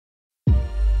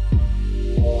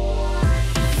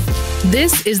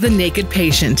This is The Naked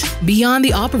Patient, Beyond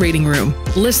the Operating Room.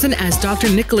 Listen as Dr.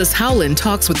 Nicholas Howland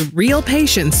talks with real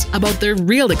patients about their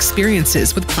real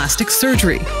experiences with plastic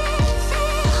surgery.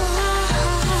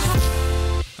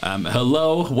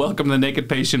 Hello, welcome to The Naked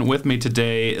Patient. With me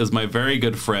today is my very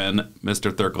good friend,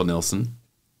 Mr. Thirkle Nielsen.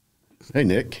 Hey,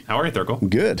 Nick. How are you, Thirkle?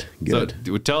 Good, good.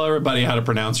 So, tell everybody how to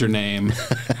pronounce your name.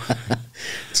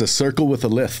 It's a circle with a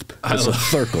lisp. It's a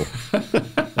Thirkle.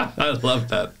 I love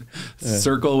that.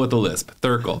 Circle with a lisp.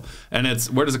 Thirkle. And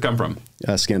where does it come from?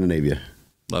 Scandinavia.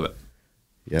 Love it.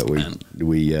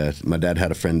 Yeah, my dad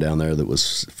had a friend down there that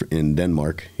was in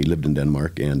Denmark. He lived in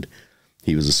Denmark, and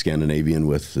he was a Scandinavian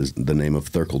with the name of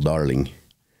Thirkle Darling.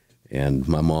 And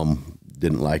my mom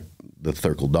didn't like the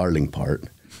Thirkle Darling part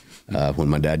when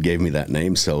my dad gave me that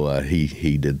name, so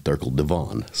he did Thirkle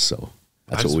Devon. So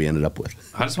that's what we ended up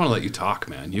with. I just want to let you talk,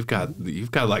 man. You've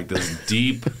got like this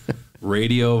deep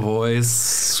radio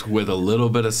voice with a little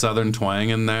bit of Southern twang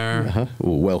in there.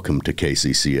 Well, welcome to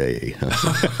KCCA.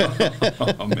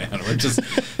 Oh man,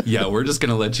 we're just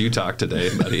gonna let you talk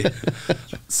today, buddy.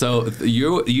 So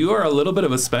you are a little bit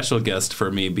of a special guest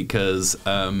for me because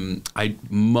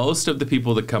most of the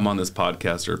people that come on this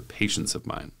podcast are patients of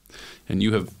mine, and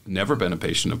you have never been a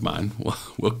patient of mine.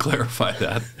 We'll clarify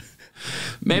that.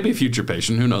 Maybe a future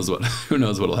patient. Who knows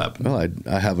what'll happen? Well,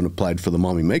 I haven't applied for the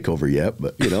mommy makeover yet,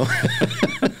 but you know.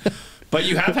 But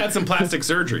you have had some plastic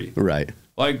surgery, right?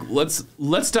 Like let's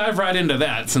dive right into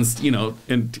that, since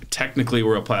and technically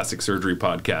we're a plastic surgery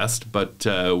podcast, but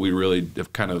we really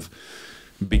have kind of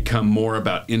become more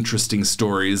about interesting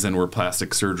stories, and we're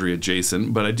plastic surgery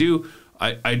adjacent. But I do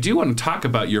want to talk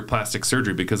about your plastic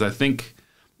surgery because I think,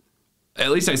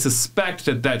 at least I suspect,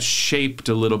 that shaped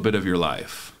a little bit of your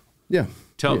life. Yeah.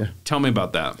 Tell me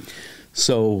about that.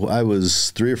 So I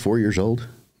was 3 or 4 years old,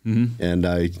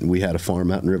 and we had a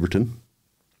farm out in Riverton,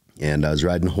 and I was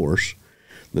riding a horse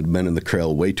that had been in the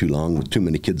krail way too long with too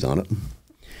many kids on it.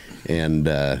 And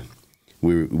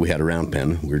we had a round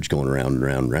pen. We were just going around and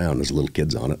around and around as little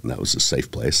kids on it, and that was a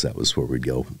safe place. That was where we'd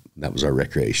go. That was our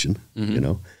recreation,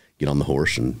 get on the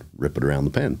horse and rip it around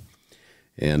the pen.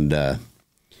 And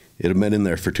it had been in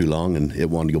there for too long, and it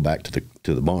wanted to go back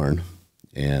to the barn.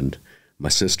 And my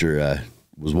sister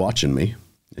was watching me.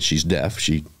 She's deaf.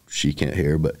 She can't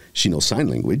hear, but she knows sign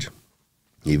language.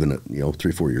 Even at 3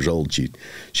 or 4 years old, she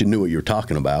knew what you were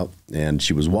talking about, and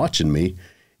she was watching me.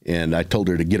 And I told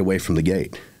her to get away from the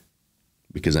gate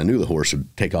because I knew the horse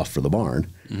would take off for the barn.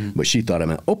 But she thought I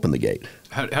meant open the gate.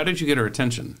 How did you get her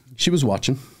attention? She was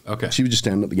watching. Okay. She was just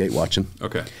standing at the gate watching.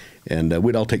 Okay. And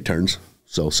we'd all take turns.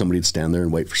 So somebody would stand there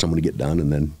and wait for someone to get done,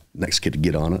 and then next kid to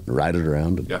get on it and ride it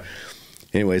around. And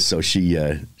anyway, so she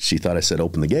thought I said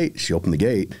open the gate. She opened the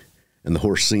gate, and the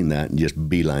horse seen that and just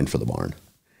beeline for the barn.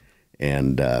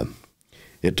 And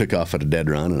it took off at a dead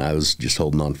run, and I was just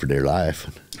holding on for dear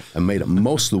life. I made it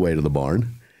most of the way to the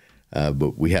barn,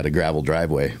 but we had a gravel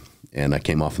driveway, and I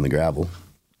came off in the gravel,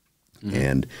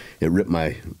 and it ripped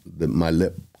my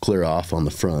lip clear off on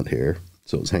the front here,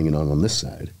 so it was hanging on this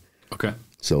side. Okay.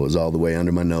 So it was all the way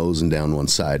under my nose, and down one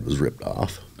side was ripped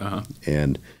off.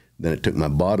 And then it took my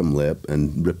bottom lip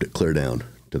and ripped it clear down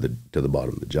to the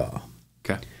bottom of the jaw.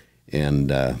 Okay.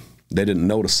 And they didn't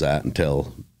notice that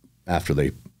until after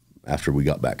we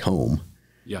got back home.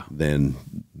 Yeah. Then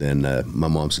my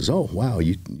mom says, "Oh wow,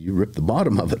 you ripped the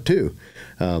bottom of it too."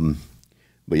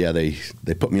 But yeah, they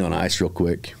put me on ice real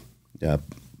quick,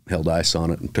 held ice on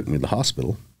it, and took me to the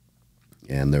hospital.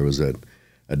 And there was a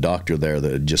doctor there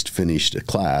that had just finished a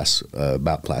class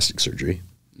about plastic surgery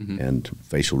and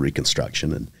facial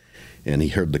reconstruction, and he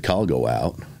heard the call go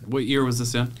out. What year was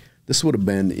this in? This would have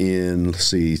been in, let's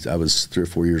see, I was 3 or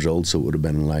 4 years old, so it would have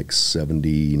been like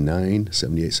 78,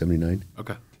 79.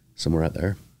 Okay. Somewhere out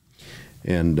there.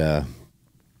 And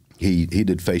he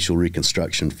did facial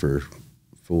reconstruction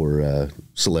for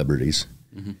celebrities.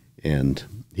 And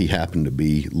he happened to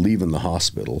be leaving the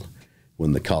hospital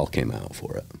when the call came out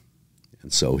for it.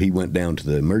 And so he went down to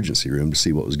the emergency room to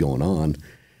see what was going on,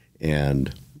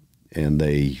 and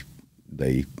they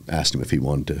asked him if he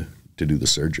wanted to do the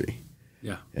surgery.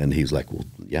 Yeah. And he's like, "Well,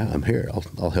 yeah, I'm here.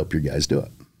 I'll help your guys do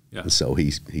it." Yeah. And so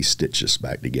he stitched us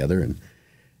back together,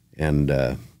 and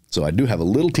so I do have a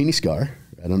little teeny scar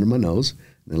right under my nose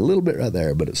and a little bit right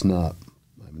there, but it's not.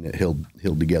 I mean, it healed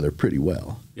together pretty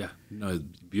well. Yeah. No,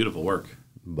 beautiful work.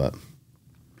 But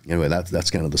anyway,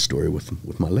 that's kind of the story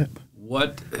with my lip.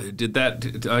 What did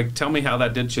that? Tell me how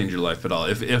that did change your life at all.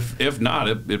 If not,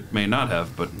 it may not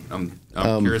have. But I'm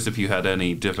curious if you had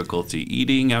any difficulty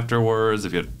eating afterwards.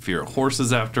 If you had fear of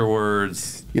horses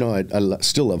afterwards. You know, I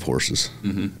still love horses.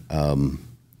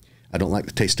 I don't like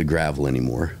the taste of gravel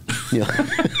anymore. You know?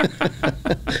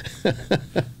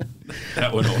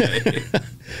 That went away.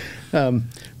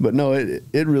 But no,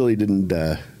 it really didn't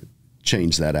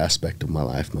change that aspect of my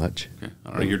life much. Okay. I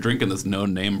don't know, you're drinking this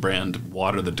no-name brand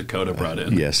water that Dakota brought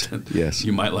in. Yes, yes.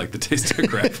 You might like the taste of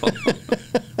gravel.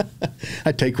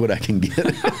 I take what I can get.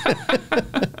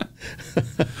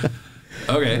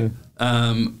 Okay.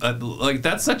 Like,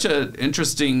 that's such an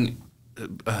interesting,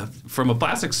 from a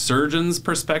plastic surgeon's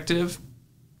perspective,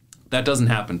 that doesn't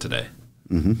happen today.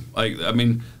 Mm-hmm. Like, I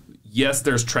mean, yes,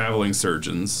 there's traveling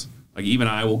surgeons. Like, even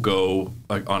I will go,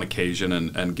 like, on occasion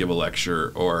and give a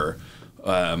lecture or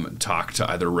talk to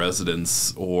either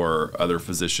residents or other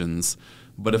physicians.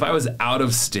 But if I was out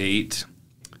of state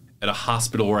at a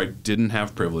hospital where I didn't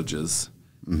have privileges,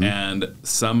 mm-hmm. and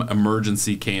some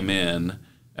emergency came in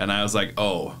and I was like,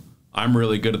 oh, I'm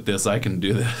really good at this, I can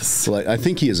do this. Well, I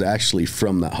think he is actually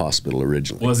from that hospital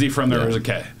originally. Was he from there? Yeah.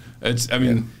 Okay. I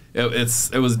mean,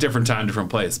 it was a different time, different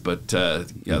place, but yeah,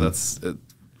 mm-hmm. that's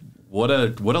what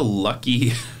a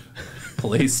lucky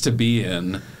place to be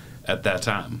in at that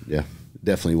time. Yeah,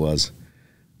 definitely was.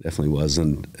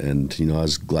 And you know, I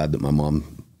was glad that my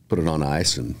mom put it on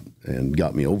ice and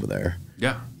got me over there.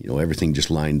 Yeah. You know, everything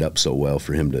just lined up so well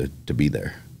for him to be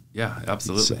there. Yeah,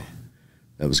 absolutely. So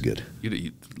that was good.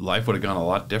 Life would have gone a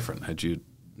lot different had you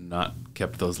not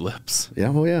kept those lips. Yeah,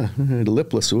 well, yeah.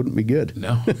 Lipless wouldn't be good.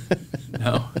 No.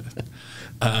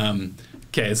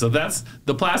 Okay, so that's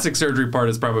the plastic surgery part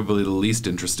is probably the least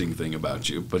interesting thing about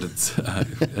you, but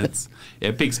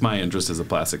it piques my interest as a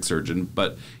plastic surgeon.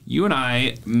 But you and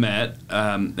I met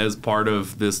as part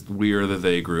of this We Are the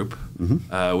They group,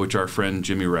 mm-hmm. which our friend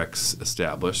Jimmy Rex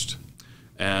established,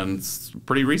 and it's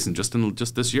pretty recent, just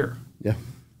this year. Yeah.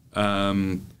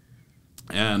 And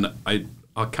I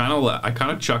kind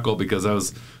of chuckle because I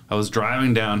was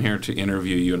driving down here to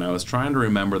interview you, and I was trying to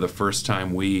remember the first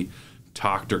time we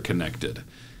talked or connected,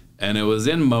 and it was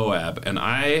in Moab, and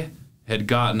I had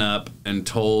gotten up and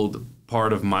told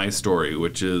part of my story,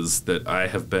 which is that I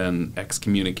have been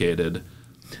excommunicated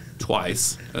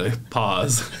twice,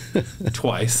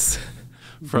 twice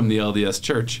from the LDS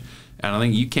Church. And I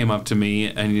think you came up to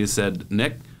me and you said,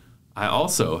 Nick, I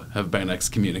also have been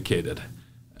excommunicated.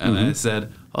 And mm-hmm. I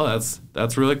said, oh,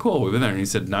 that's really cool. We've been there. And he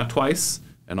said, not twice,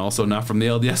 and also not from the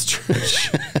LDS Church.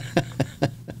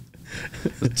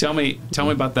 So tell me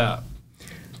about that.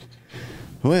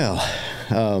 Well,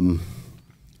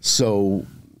 so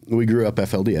we grew up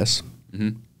FLDS,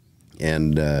 mm-hmm.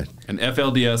 and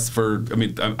FLDS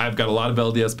I've got a lot of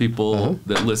LDS people uh-huh.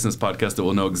 that listen to this podcast that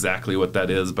will know exactly what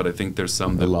that is, but I think there's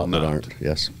some that will not. A lot that aren't.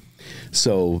 Yes.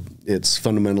 So it's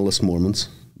fundamentalist Mormons,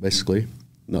 basically.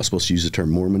 Not supposed to use the term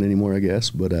Mormon anymore, I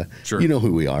guess, but sure. You know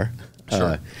who we are.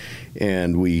 Sure.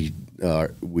 And we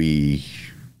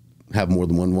have more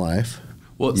than one wife.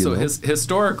 Well, so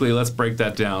historically, let's break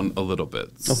that down a little bit.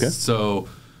 Okay. So,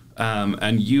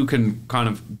 and you can kind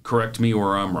of correct me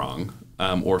where I'm wrong,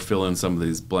 or fill in some of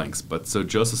these blanks. But so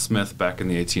Joseph Smith back in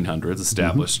the 1800s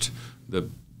established mm-hmm.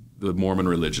 the Mormon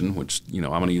religion, which, you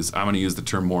know, I'm going to use the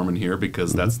term Mormon here because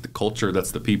mm-hmm. that's the culture,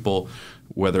 that's the people,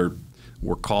 whether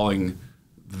we're calling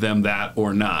them that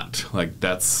or not. Like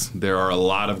there are a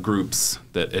lot of groups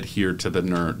that adhere to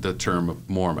the term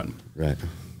Mormon. Right.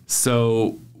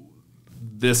 So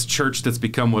this church that's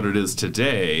become what it is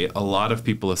today, a lot of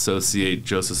people associate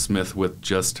Joseph Smith with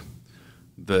just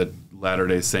the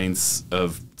Latter-day Saints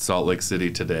of Salt Lake City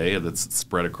today that's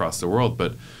spread across the world.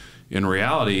 But in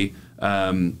reality,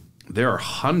 there are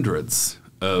hundreds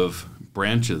of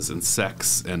branches and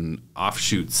sects and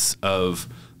offshoots of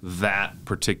that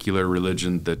particular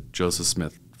religion that Joseph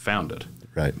Smith founded.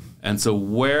 Right. And so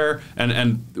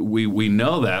we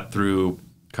know that through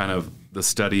kind of the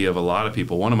study of a lot of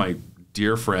people. One of my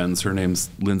dear friends, her name's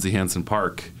Lindsay Hansen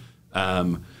Park.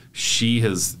 She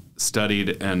has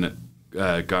studied and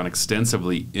gone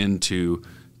extensively into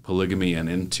polygamy and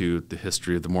into the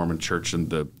history of the Mormon Church and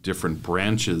the different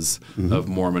branches mm-hmm. of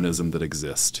Mormonism that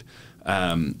exist.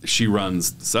 She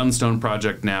runs the Sunstone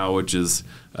Project now, which is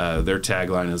their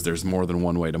tagline is "There's more than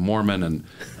one way to Mormon," and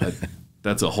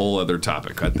that's a whole other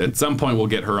topic. At some point, we'll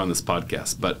get her on this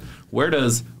podcast. But where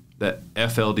does the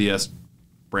FLDS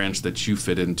branch that you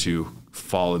fit into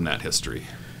fall in that history?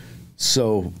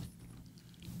 So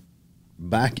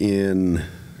back in,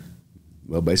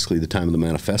 basically the time of the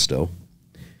manifesto,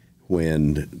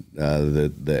 when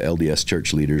the LDS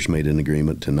church leaders made an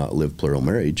agreement to not live plural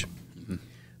marriage, mm-hmm.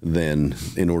 then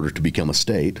in order to become a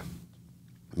state,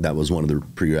 that was one of the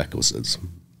prerequisites,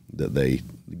 that they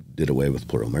did away with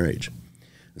plural marriage.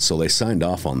 So they signed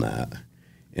off on that,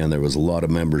 and there was a lot of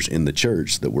members in the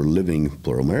church that were living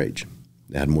plural marriage.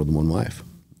 They had more than one wife.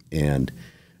 And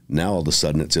Now all of a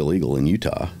sudden it's illegal in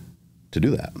Utah to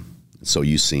do that. So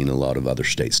you've seen a lot of other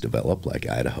states develop, like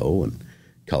Idaho and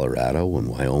Colorado and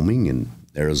Wyoming and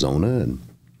Arizona, and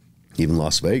even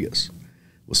Las Vegas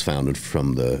was founded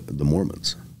from the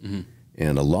Mormons. Mm-hmm.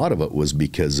 And a lot of it was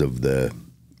because of the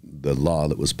law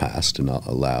that was passed to not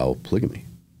allow polygamy,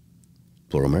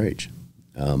 plural marriage.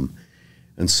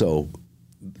 And so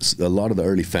a lot of the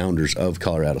early founders of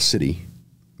Colorado City,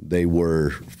 they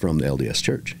were from the LDS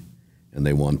Church, and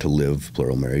they wanted to live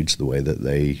plural marriage the way that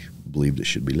they believed it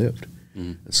should be lived.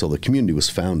 Mm-hmm. And so the community was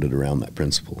founded around that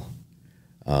principle.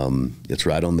 It's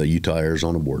right on the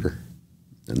Utah-Arizona border.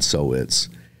 And so it's,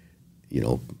 you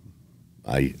know,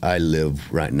 I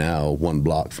live right now 1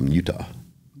 block from Utah,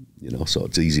 you know, so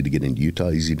it's easy to get into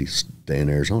Utah, easy to stay in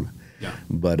Arizona. Yeah.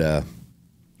 But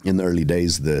in the early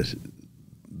days,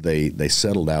 they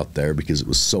settled out there because it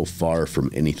was so far from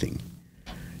anything,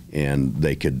 and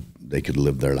they could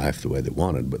live their life the way they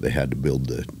wanted, but they had to build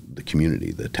the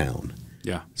community, the town.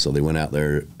 Yeah. So they went out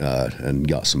there and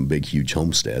got some big, huge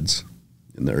homesteads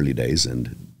in the early days,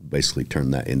 and basically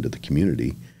turned that into the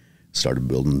community, started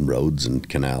building roads and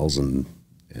canals and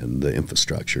the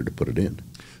infrastructure to put it in.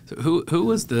 So who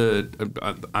was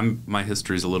my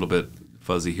history's a little bit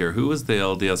fuzzy here. Who was the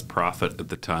LDS prophet at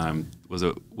the time? Was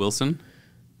it Wilson?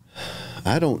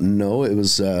 I don't know. It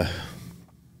was it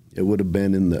would have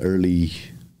been in the early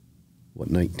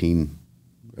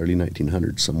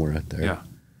 1900s, somewhere out there. Yeah.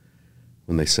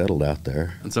 When they settled out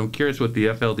there. And so I'm curious, with the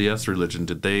FLDS religion,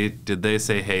 did they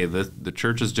say, hey, the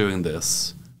church is doing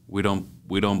this, we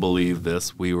don't believe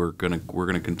this, we're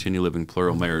gonna continue living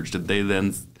plural marriage? Did they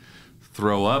then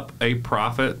throw up a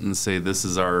prophet and say, this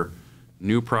is our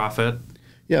new prophet?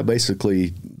 Yeah,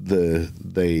 basically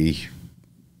they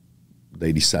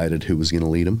decided who was going to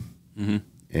lead them, mm-hmm.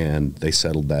 and they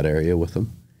settled that area with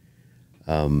them.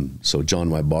 So John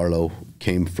Y. Barlow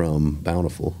came from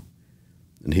Bountiful,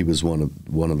 and he was one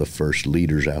of the first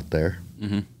leaders out there.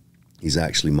 Mm-hmm. He's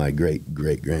actually my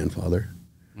great-great-grandfather.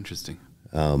 Interesting.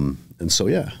 And so,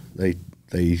 yeah, they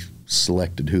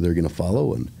selected who they're going to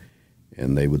follow,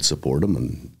 and they would support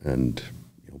them and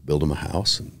you know, build them a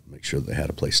house and make sure they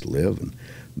had a place to live, and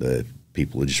the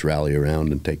people would just rally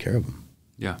around and take care of them.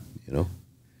 Yeah. You know.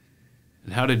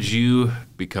 And how did you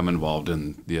become involved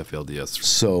in the FLDS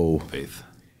faith?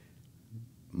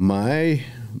 My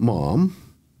mom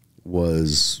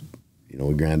was, you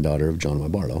know, a granddaughter of John Y.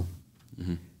 Barlow,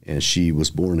 mm-hmm. and she was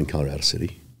born in Colorado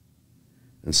City.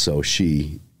 And so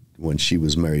when she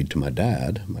was married to my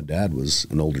dad was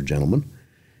an older gentleman.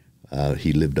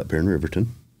 He lived up here in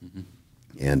Riverton, mm-hmm.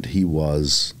 and he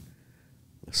was,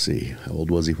 let's see, how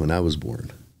old was he when I was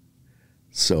born?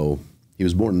 So he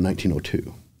was born in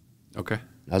 1902. Okay.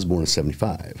 I was born in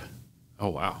 75. Oh,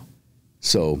 wow.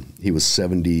 So he was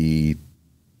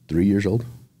 73 years old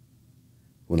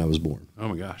when I was born. Oh,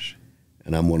 my gosh.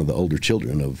 And I'm one of the older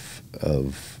children of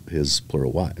his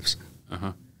plural wives.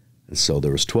 Uh-huh. And so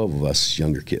there was 12 of us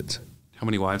younger kids. How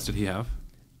many wives did he have?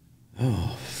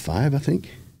 Oh, 5, I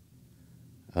think.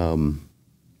 Yeah,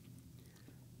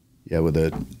 with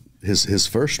his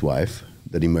first wife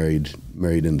that he married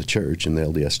in the church, in the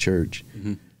LDS church,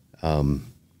 mm-hmm.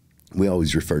 We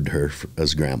always referred to her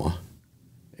as Grandma,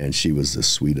 and she was the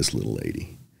sweetest little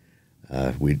lady.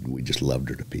 We just loved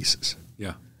her to pieces.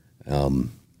 Yeah.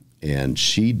 And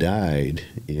she died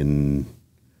in,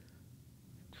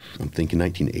 I'm thinking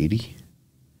 1980.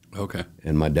 Okay.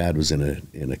 And my dad was in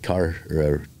a car or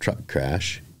a truck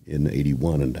crash in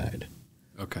 81 and died.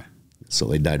 Okay. So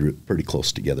they died pretty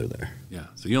close together there. Yeah.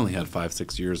 So you only had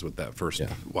 5-6 years with that first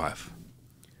wife.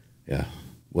 Yeah.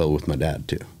 Well, with my dad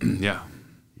too. Yeah.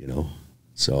 You know.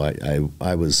 So I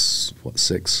was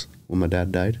 6 when my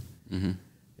dad died.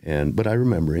 Mm-hmm. But I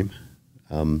remember him.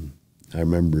 I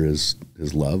remember his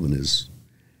love and his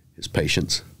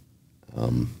patience.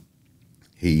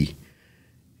 He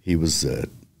was a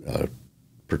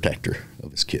protector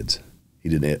of his kids. He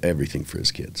did everything for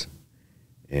his kids,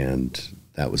 and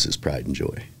that was his pride and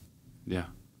joy. Yeah.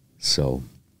 So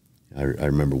I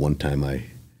remember one time I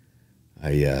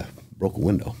broke a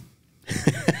window,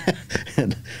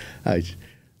 and I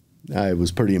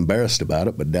was pretty embarrassed about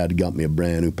it. But Dad got me a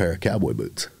brand new pair of cowboy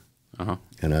boots. Uh-huh.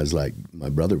 And I was like, my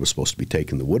brother was supposed to be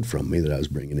taking the wood from me that I was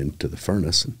bringing into the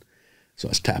furnace, and so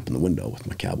I was tapping the window with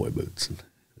my cowboy boots, and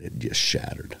it just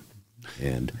shattered.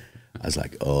 And I was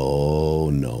like, oh,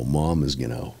 no, Mom is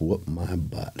going to whoop my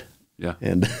butt. Yeah.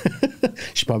 And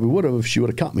she probably would have if she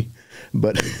would have caught me.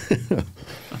 But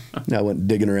I went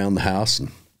digging around the house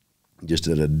and just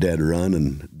at a dead run,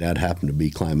 and Dad happened to be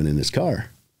climbing in his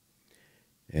car.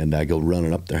 And I go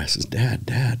running up there. I says,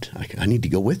 Dad, I need to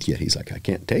go with you. He's like, I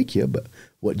can't take you, but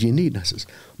what do you need? And I says,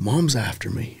 Mom's after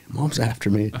me.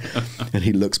 And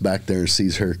he looks back there and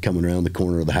sees her coming around the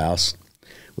corner of the house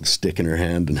with a stick in her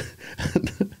hand.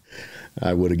 And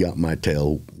I would have got my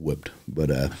tail whipped.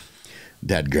 But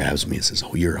Dad grabs me and says,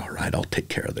 oh, you're all right. I'll take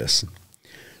care of this.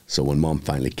 So when Mom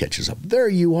finally catches up, there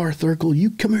you are, Thirkle,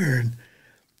 you come here. And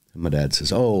my dad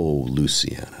says, oh,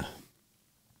 Luciana,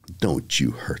 don't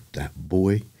you hurt that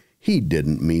boy. He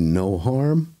didn't mean no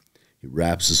harm. He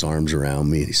wraps his arms around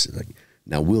me and he says,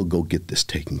 now we'll go get this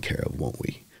taken care of, won't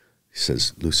we? He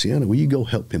says, Luciana, will you go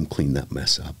help him clean that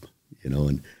mess up? You know,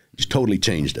 and just totally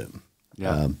changed it.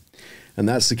 Yeah. And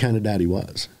that's the kind of dad he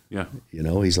was. Yeah. You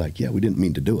know, he's like, yeah, we didn't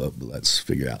mean to do it, but let's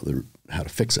figure out how to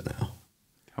fix it now.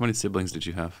 How many siblings did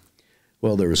you have?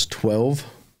 Well, there was 12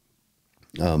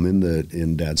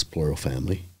 in Dad's plural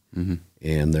family. Mm-hmm.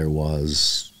 And there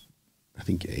was, I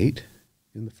think, 8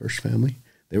 in the first family.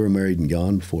 They were married and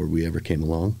gone before we ever came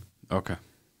along. Okay.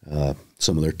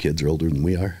 Some of their kids are older than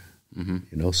we are, you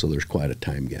know, so there's quite a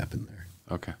time gap in there.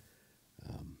 Okay.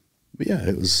 But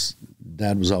yeah,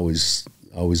 Dad was always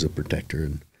a protector.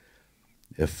 And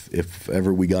if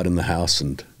ever we got in the house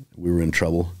and we were in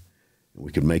trouble, and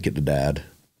we could make it to Dad,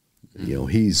 you know,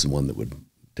 he's the one that would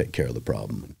take care of the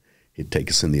problem. And he'd take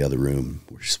us in the other room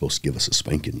where he's supposed to give us a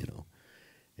spanking, you know.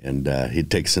 And he'd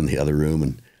take us in the other room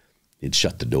and he'd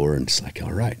shut the door and it's like,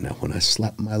 all right, now when I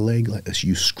slap my leg like this,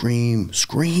 you scream.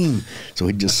 So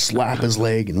he'd just slap his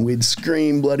leg and we'd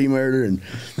scream bloody murder.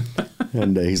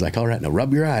 And he's like, all right, now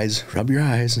rub your eyes.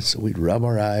 And so we'd rub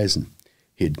our eyes and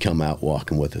he'd come out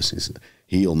walking with us. He said,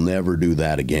 he'll never do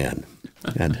that again.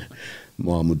 And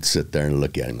Mom would sit there and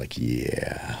look at him like,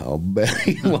 yeah, I'll bet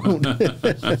he won't.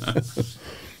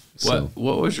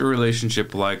 What was your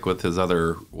relationship like with his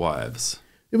other wives?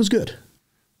 It was good.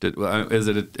 Is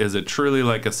it truly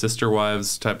like a sister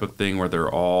wives type of thing where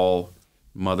they're all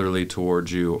motherly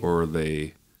towards you, or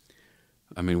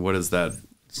what is that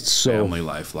family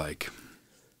life like?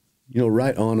 You know,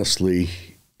 right honestly,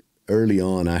 early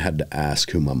on I had to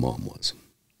ask who my mom was,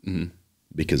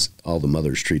 because all the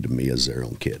mothers treated me as their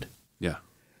own kid. Yeah.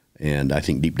 And I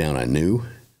think deep down I knew,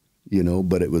 you know,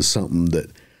 but it was something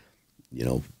that, you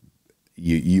know,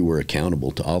 you were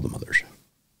accountable to all the mothers.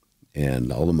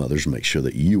 And all the mothers make sure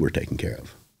that you were taken care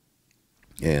of.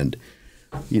 And,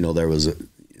 you know, there was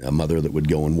a mother that would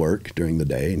go and work during the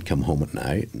day and come home at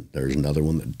night. And there's another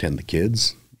one that would tend the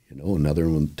kids, you know, another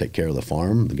one would take care of the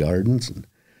farm, the gardens. And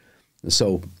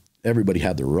so everybody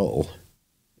had their role.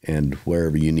 And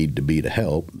wherever you need to be to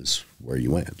help is where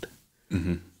you went,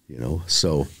 you know.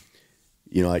 So,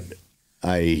 you know,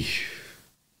 I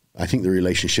think the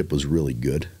relationship was really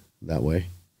good that way.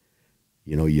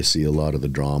 You know, you see a lot of the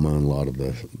drama and a lot of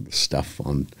the stuff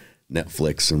on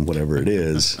Netflix and whatever it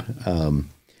is.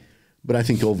 But I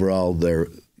think overall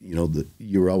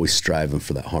you were always striving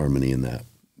for that harmony and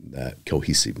that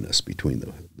cohesiveness between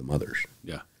the mothers.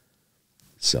 Yeah.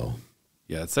 So.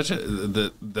 Yeah, it's such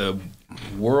the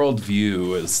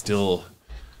worldview is still,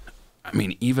 I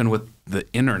mean, even with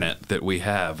the internet that we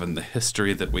have and the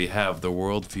history that we have, the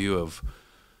worldview of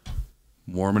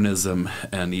Mormonism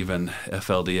and even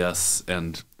FLDS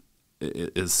and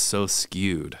it is so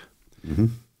skewed.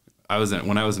 When I was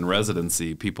in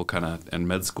residency, people and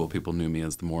med school, people knew me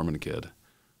as the Mormon kid.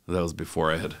 That was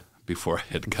before I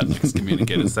had gotten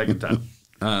excommunicated a second time.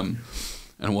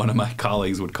 And one of my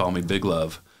colleagues would call me Big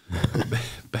Love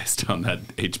based on that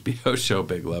HBO show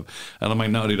Big Love. And I'm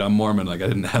like, no, dude, I'm Mormon. Like I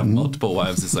didn't have multiple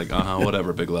wives. It's like,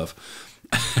 whatever, Big Love.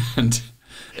 And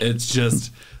it's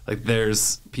just like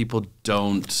people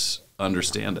don't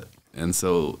understand it. And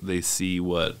so they see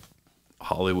what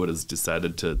Hollywood has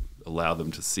decided to allow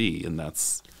them to see, and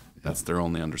that's their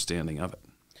only understanding of it.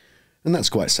 And that's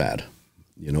quite sad,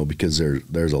 you know, because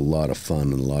there's a lot of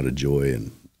fun and a lot of joy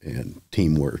and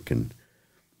teamwork and,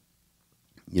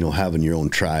 you know, having your own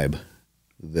tribe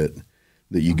that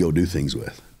you go do things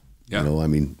with. Yeah. You know, I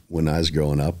mean, when I was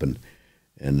growing up and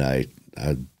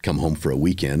I'd come home for a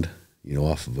weekend, you know,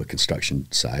 off of a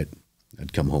construction site,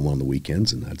 I'd come home on the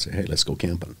weekends and I'd say, hey, let's go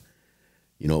camping.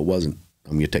 You know, it wasn't,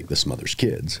 I'm going to take this mother's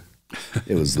kids.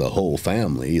 It was the whole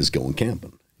family is going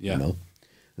camping, you know?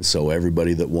 And so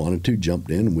everybody that wanted to jumped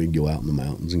in and we'd go out in the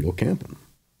mountains and go camping.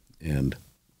 And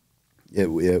it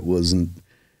was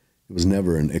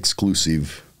never an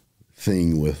exclusive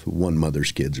thing with one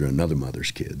mother's kids or another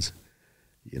mother's kids.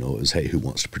 You know, it was, hey, who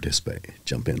wants to participate?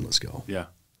 Jump in, let's go. Yeah.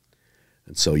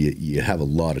 And so you have a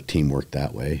lot of teamwork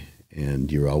that way, and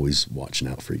you're always watching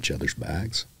out for each other's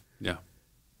backs. Yeah.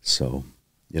 So,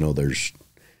 you know,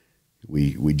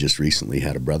 we just recently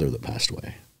had a brother that passed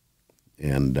away,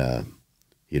 and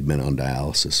he had been on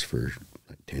dialysis for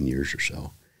like 10 years or so,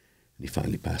 and he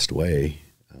finally passed away.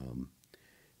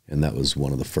 And that was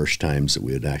one of the first times that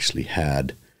we had actually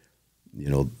had,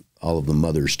 all of the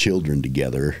mothers' children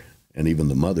together, and even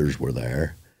the mothers were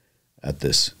there at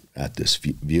this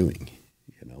viewing,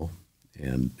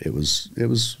 and it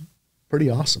was pretty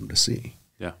awesome to see.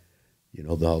 Yeah.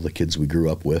 All the kids we grew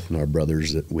up with and our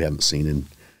brothers that we haven't seen in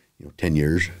 10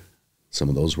 years. Some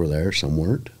of those were there, some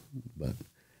weren't, but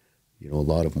a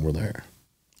lot of them were there.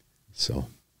 So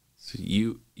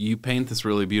you paint this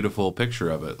really beautiful picture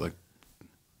of it. Like,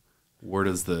 where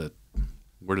does the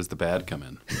bad come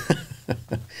in?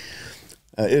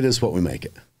 It is what we make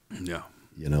it. Yeah.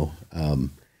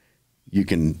 You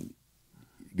can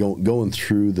going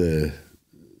through the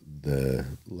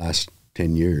last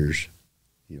 10 years,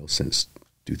 since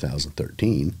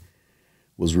 2013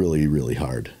 was really, really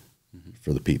hard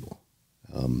for the people.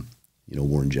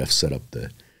 Warren Jeff set up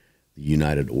the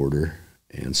United Order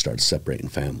and started separating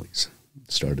families.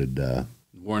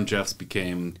 Warren Jeffs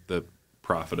became the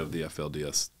prophet of the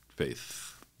FLDS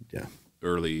faith. Yeah.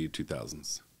 Early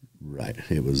 2000s. Right.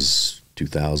 It was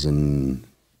 2000.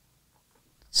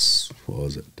 What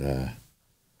was it?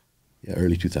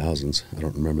 Early 2000s. I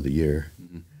don't remember the year.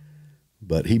 Mm-hmm.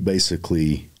 But he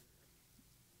basically,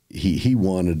 he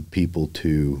wanted people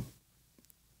to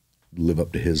live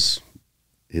up to his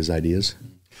ideas.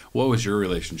 What was your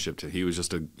relationship to? He was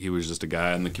just a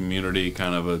guy in the community,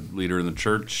 kind of a leader in the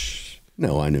church.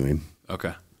 No, I knew him.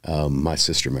 Okay. My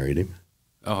sister married him.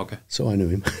 Oh, okay. So I knew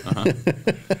him. Uh-huh.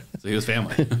 So he was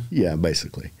family. Yeah,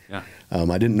 basically. Yeah.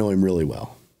 I didn't know him really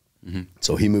well. Mm-hmm.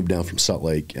 So he moved down from Salt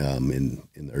Lake in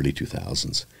the early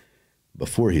 2000s.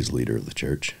 Before he's leader of the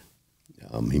church,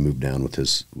 he moved down with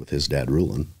his dad,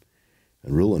 Rookery.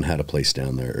 And Rookery had a place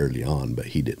down there early on, but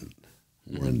he didn't.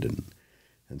 Mm-hmm. Warren didn't.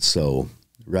 And so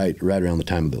right around the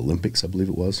time of the Olympics, I believe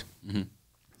it was, mm-hmm.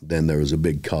 then there was a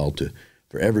big call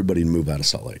for everybody to move out of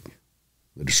Salt Lake.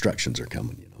 The destructions are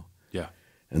coming, Yeah.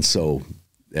 And so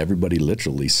everybody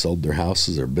literally sold their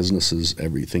houses, their businesses,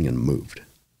 everything, and moved,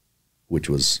 which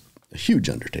was a huge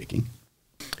undertaking.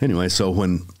 Anyway, so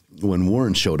when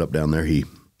Warren showed up down there, he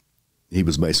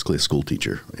was basically a school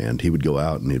teacher, and he would go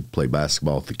out and he'd play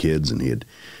basketball with the kids, and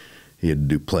he'd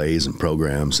do plays and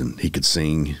programs, and he could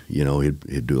sing.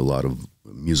 He'd do a lot of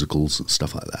musicals and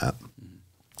stuff like that.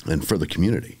 Mm-hmm. And for the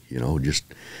community, just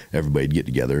everybody'd get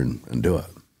together and do it.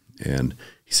 And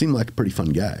he seemed like a pretty fun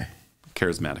guy.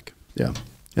 Charismatic. Yeah.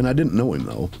 And I didn't know him,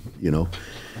 though,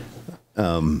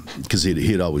 because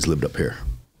he had always lived up here.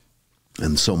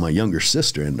 And so my younger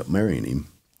sister ended up marrying him,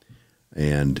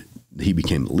 and he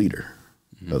became the leader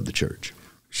mm-hmm. of the church.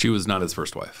 She was not his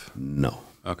first wife? No.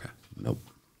 Okay. Nope.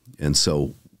 And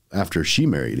so after she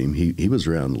married him, he was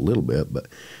around a little bit, but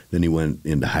then he went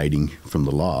into hiding from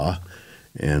the law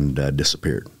and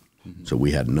disappeared. Mm-hmm. So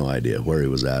we had no idea where he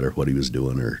was at or what he was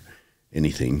doing or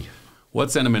anything. What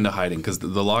sent him into hiding? Because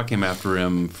the law came after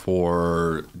him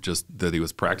for just that he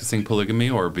was practicing polygamy,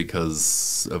 or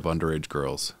because of underage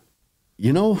girls?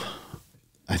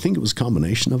 I think it was a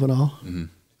combination of it all.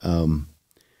 Mm-hmm.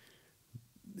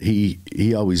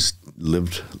 He always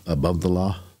lived above the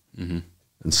law. Mm-hmm.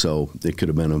 And so it could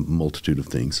have been a multitude of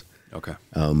things. Okay.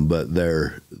 But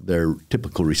their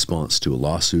typical response to a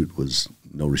lawsuit was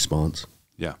no response.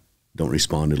 Yeah. Don't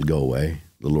respond, it'll go away.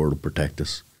 The Lord will protect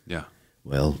us. Yeah.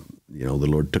 Well, the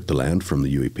Lord took the land from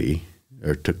the UEP,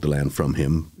 or took the land from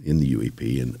him in the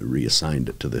UEP and reassigned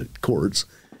it to the courts.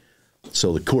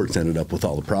 So the courts ended up with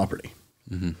all the property.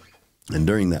 Mm-hmm. And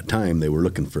during that time, they were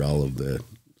looking for all of the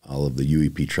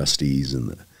UEP trustees and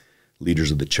the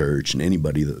leaders of the church and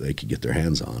anybody that they could get their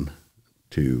hands on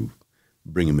to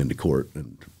bring them into court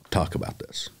and talk about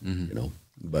this, mm-hmm.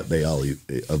 But they all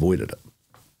avoided it.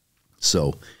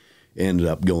 So it ended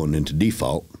up going into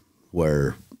default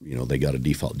where, they got a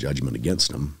default judgment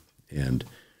against them. And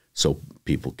so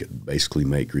people could basically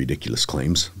make ridiculous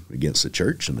claims against the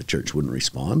church, and the church wouldn't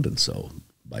respond. And so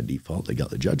by default, they got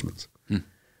the judgments.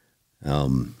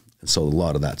 And so a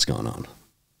lot of that's gone on.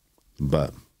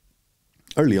 But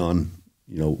early on,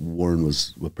 Warren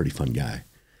was a pretty fun guy.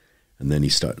 And then he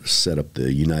set up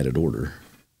the United Order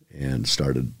and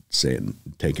started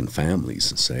taking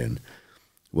families and saying,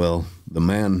 well, the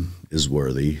man is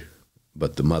worthy,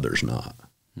 but the mother's not.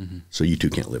 Mm-hmm. So you two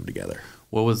can't live together.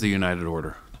 What was the United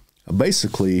Order?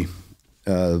 Basically,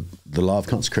 the law of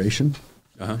consecration,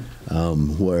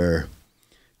 where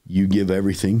you give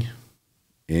everything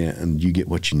and you get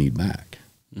what you need back.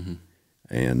 Mm-hmm.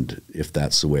 And if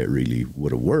that's the way it really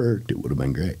would have worked, it would have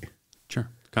been great. Sure.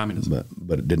 Communism.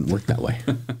 But it didn't work that way.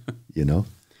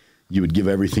 You would give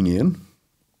everything in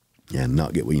and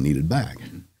not get what you needed back.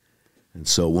 Mm-hmm. And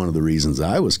so one of the reasons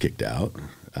I was kicked out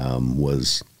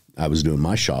was I was doing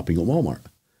my shopping at Walmart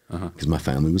because my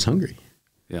family was hungry.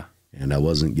 Yeah. And I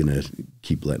wasn't going to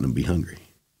keep letting them be hungry.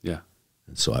 Yeah.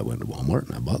 And so I went to Walmart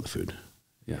and I bought the food.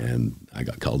 Yeah. And I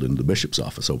got called into the bishop's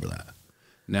office over that.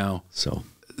 Now, so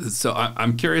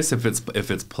I'm curious if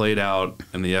it's played out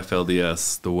in the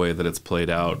FLDS the way that it's played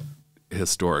out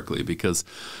historically, because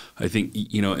I think,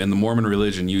 you know, in the Mormon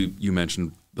religion, you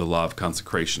mentioned the law of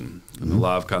consecration. And the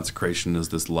law of consecration is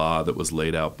this law that was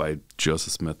laid out by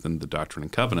Joseph Smith in the Doctrine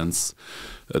and Covenants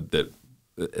that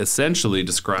essentially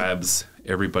describes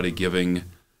everybody giving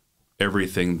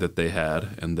everything that they had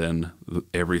and then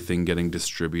everything getting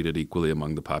distributed equally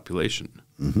among the population.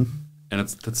 And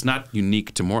that's not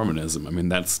unique to Mormonism. I mean,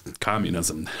 that's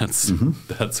communism.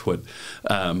 That's what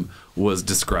was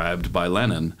described by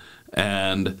Lenin.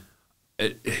 And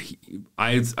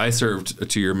I served a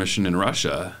 2-year mission in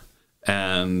Russia,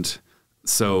 and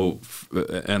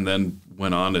then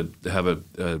went on to have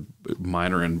a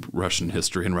minor in Russian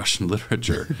history and Russian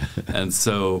literature. And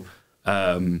so,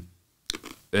 and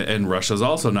Russia's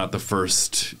also not the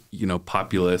first, you know,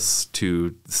 populace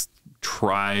to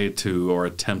try to or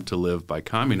attempt to live by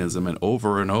communism. And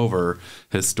over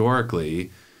historically,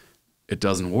 it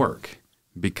doesn't work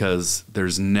because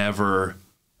there's never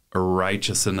a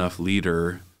righteous enough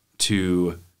leader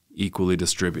to equally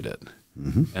distribute it.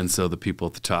 And so the people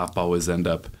at the top always end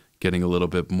up getting a little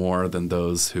bit more than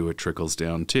those who it trickles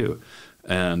down to.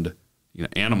 And, you know,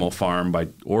 Animal Farm by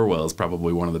Orwell is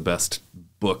probably one of the best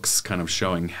books kind of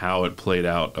showing how it played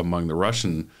out among the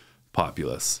Russian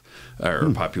populace or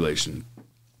population.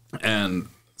 And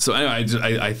so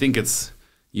anyway, I think it's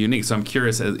unique. So I'm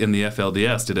curious, in the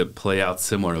FLDS, did it play out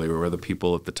similarly where the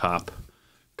people at the top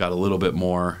got a little bit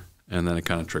more and then it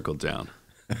kind of trickled down?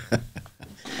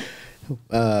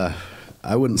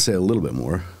 I wouldn't say a little bit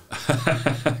more.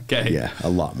 Okay. Yeah, a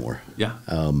lot more. Yeah.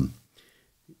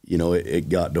 You know, it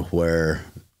got to where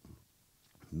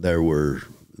there were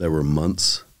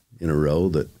months in a row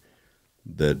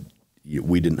that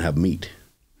we didn't have meat,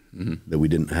 that we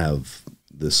didn't have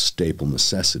the staple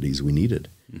necessities we needed,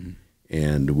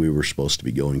 and we were supposed to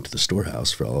be going to the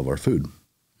storehouse for all of our food.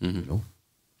 You know,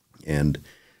 and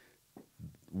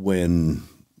when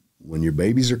your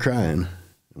babies are crying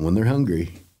and when they're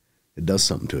hungry, it does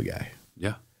something to a guy.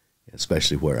 Yeah.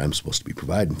 Especially where I'm supposed to be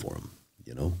providing for them,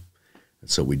 you know. And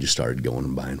so we just started going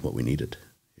and buying what we needed.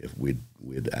 If we'd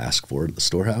ask for it at the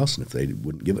storehouse, and if they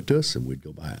wouldn't give it to us, then we'd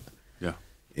go buy it. Yeah.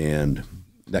 And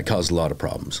that caused a lot of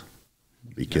problems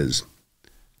because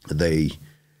they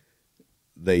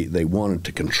wanted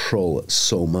to control it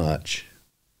so much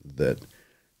that,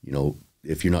 you know,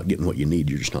 if you're not getting what you need,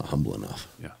 you're just not humble enough.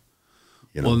 Yeah.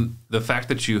 You know? Well, the fact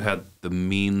that you had the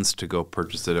means to go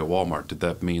purchase it at Walmart, did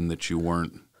that mean that you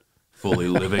weren't fully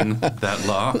living that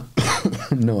law?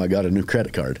 No, I got a new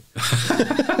credit card.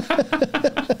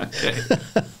 Okay.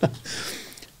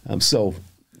 So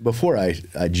before I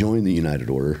joined the United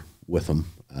Order with them,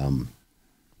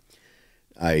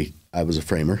 I was a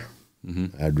framer.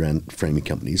 I'd ran framing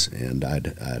companies, and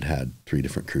I'd had 3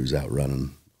 different crews out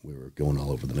running. We were going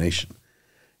all over the nation,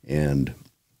 and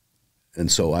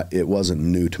so it wasn't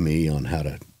new to me on how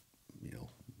to, you know,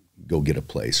 go get a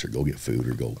place or go get food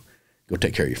or go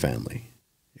take care of your family.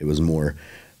 It was more,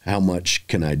 how much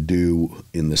can I do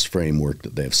in this framework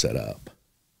that they've set up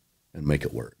and make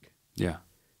it work? Yeah.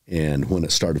 And when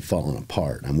it started falling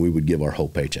apart, we would give our whole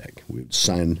paycheck. We would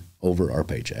sign over our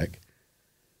paycheck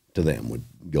to them. We'd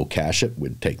go cash it.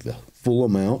 We'd take the full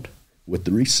amount with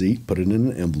the receipt, put it in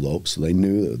an envelope so they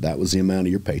knew that was the amount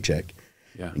of your paycheck,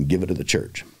 and give it to the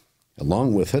church.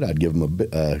 Along with it, I'd give them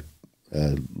a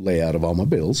layout of all my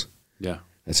bills. Yeah.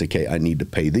 I'd say, okay, I need to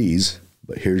pay these,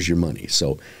 but here's your money.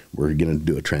 So we're going to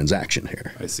do a transaction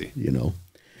here. I see. You know,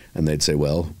 and they'd say,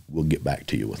 well, we'll get back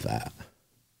to you with that.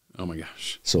 Oh my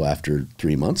gosh. So after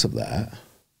 3 months of that,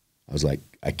 I was like,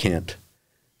 I can't,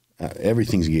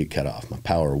 everything's going to get cut off. My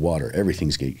power, water,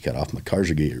 everything's going to get cut off. My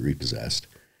cars are going to get repossessed.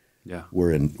 Yeah.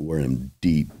 We're in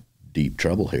deep, deep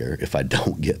trouble here if I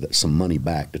don't get some money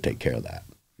back to take care of that.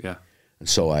 Yeah. And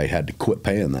so I had to quit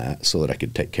paying that so that I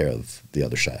could take care of the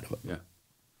other side of it. Yeah.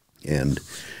 And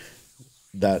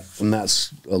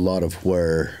that's a lot of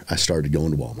where I started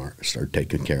going to Walmart. I started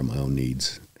taking care of my own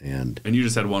needs. And you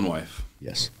just had one wife?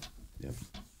 Yes. Yep.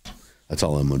 That's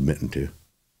all I'm admitting to.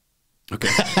 Okay.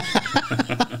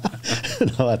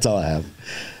 No, that's all I have.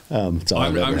 That's all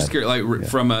I'm just curious, like,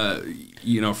 from a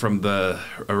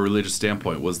religious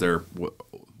standpoint, was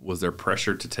there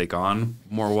pressure to take on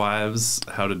more wives?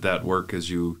 How did that work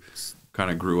as you kind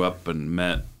of grew up and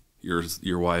met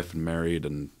your wife and married?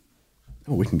 And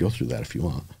Oh, we can go through that if you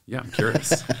want. Yeah, I'm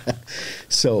curious.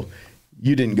 So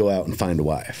you didn't go out and find a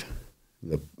wife.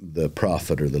 The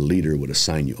prophet or the leader would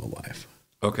assign you a wife.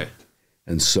 Okay.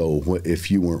 And so if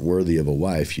you weren't worthy of a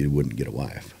wife, you wouldn't get a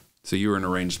wife. So you were in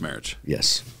arranged marriage?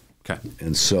 Yes. Okay.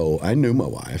 And so I knew my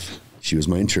wife. She was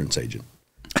my insurance agent,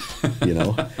 you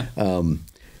know,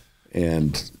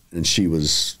 and she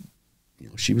was, you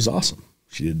know, she was awesome.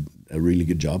 She did a really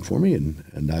good job for me,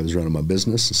 and I was running my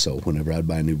business. And so whenever I'd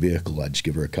buy a new vehicle, I'd just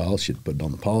give her a call. She'd put it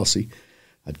on the policy.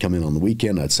 I'd come in on the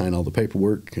weekend. I'd sign all the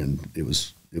paperwork, and it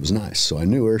was nice. So I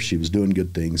knew her. She was doing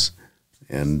good things,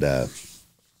 and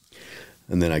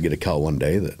then I get a call one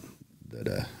day that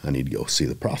I need to go see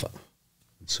the prophet.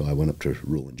 So I went up to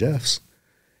Rule and Jeff's,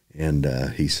 and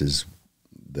he says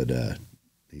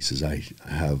I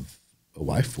have a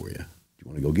wife for you. Do you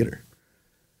want to go get her?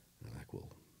 I'm like, well,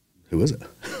 who is it?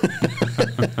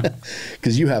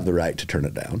 Because you have the right to turn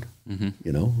it down,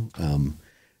 you know.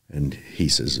 And he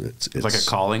says it's like a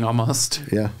calling almost.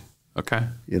 Yeah. Okay.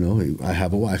 You know, I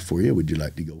have a wife for you. Would you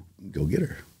like to go get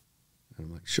her? And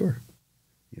I'm like, sure.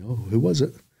 You know, who was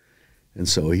it? And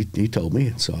so he told me,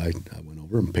 and so I went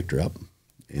over and picked her up,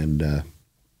 and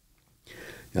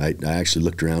I actually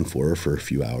looked around for her for a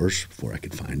few hours before I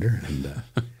could find her. And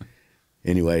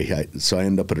anyway, so I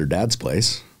ended up at her dad's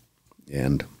place,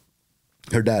 and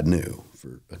her dad knew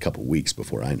for a couple weeks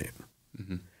before I knew.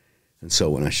 Mm-hmm. And so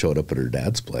when I showed up at her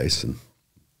dad's place, and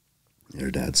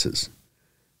her dad says,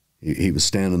 he was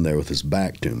standing there with his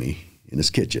back to me in his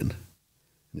kitchen,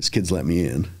 and his kids let me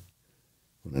in.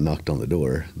 When I knocked on the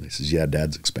door, they says, yeah,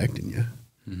 Dad's expecting you.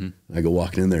 Mm-hmm. I go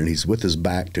walking in there, and he's with his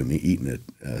back to me eating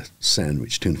a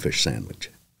sandwich, tuna fish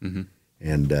sandwich. Mm-hmm.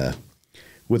 And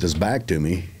with his back to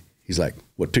me, he's like,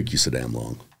 what took you so damn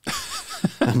long?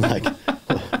 I'm like,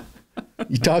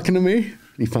 you talking to me?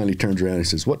 He finally turns around and he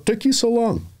says, what took you so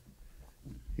long?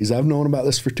 He says, I've known about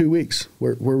this for 2 weeks.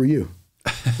 Where were you?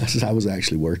 I said, I was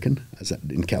actually working. I was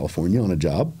in California on a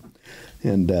job.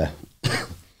 And,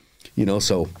 you know,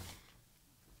 so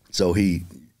he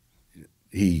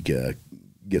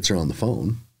gets her on the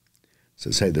phone,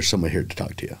 says, hey, there's somebody here to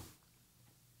talk to you.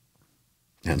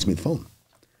 Hands me the phone.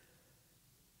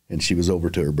 And she was over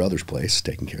to her brother's place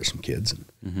taking care of some kids.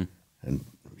 And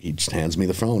he just hands me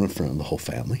the phone in front of the whole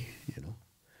family, you know.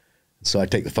 So I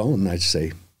take the phone and I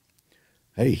say,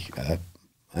 hey,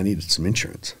 I needed some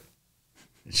insurance.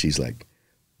 And she's like,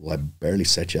 well, I barely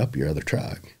set you up your other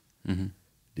truck. Mm-hmm.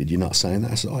 Did you not sign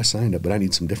that? I said, oh, I signed it, but I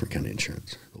need some different kind of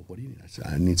insurance. Well, what do you need? I said,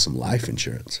 I need some life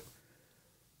insurance.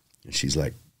 And she's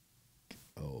like,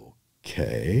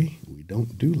 okay, we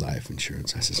don't do life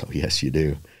insurance. I said, oh, yes, you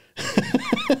do.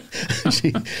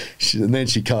 And then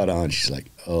she caught on. She's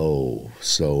like, oh,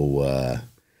 so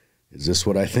is this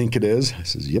what I think it is? I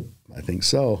says, yep, I think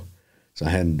so. So I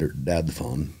handed her dad the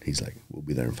phone. He's like, we'll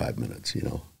be there in 5 minutes, you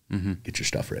know, get your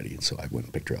stuff ready. And so I went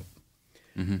and picked her up.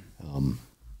 Mm-hmm.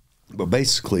 But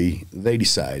basically, they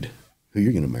decide who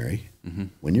you're going to marry,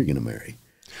 when you're going to marry.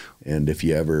 And if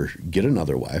you ever get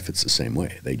another wife, it's the same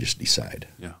way. They just decide.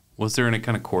 Yeah. Was there any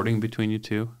kind of courting between you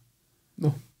two?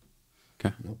 No.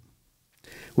 Okay. No.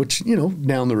 Which, you know,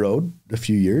 down the road, a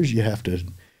few years, you have to,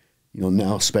 you know,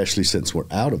 now, especially since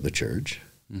we're out of the church,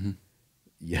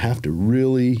 you have to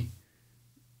really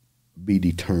be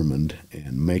determined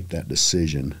and make that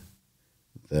decision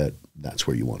that that's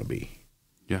where you want to be.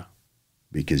 Yeah.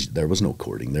 Because there was no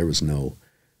courting. There was no,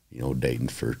 you know, dating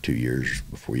for 2 years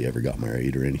before you ever got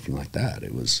married or anything like that.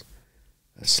 It was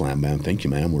a slam bam, thank you,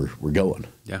 ma'am, we're going.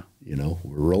 Yeah. You know,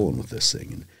 we're rolling with this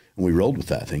thing. And we rolled with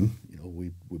that thing. You know,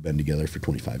 we've been together for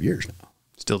 25 years now.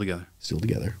 Still together? Still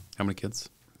together. How many kids?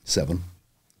 7.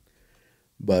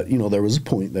 But, you know, there was a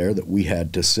point there that we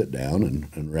had to sit down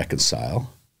and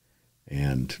reconcile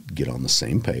and get on the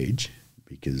same page,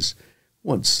 because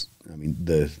when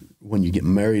you get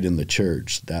married in the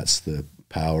church, that's the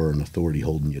power and authority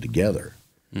holding you together.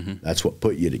 That's what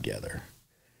put you together.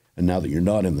 And now that you're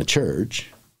not in the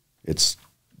church, it's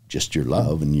just your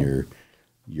love and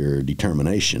your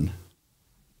determination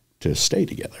to stay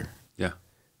together. Yeah.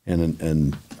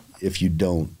 And if you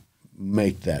don't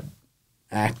make that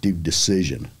active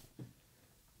decision,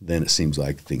 then it seems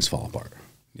like things fall apart.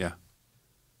 Yeah.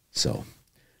 So,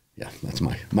 yeah, that's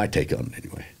my take on it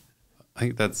anyway. I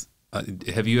think that's.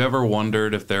 Have you ever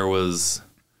wondered if there was?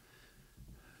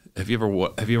 Have you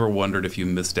ever wondered if you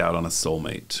missed out on a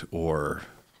soulmate, or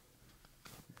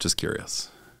just curious?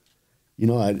 You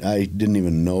know, I didn't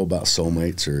even know about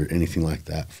soulmates or anything like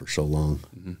that for so long.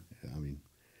 I mean,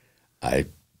 I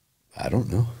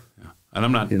don't know. Yeah. And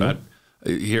I'm not.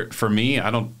 Here for me, I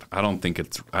don't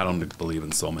believe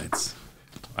in soulmates.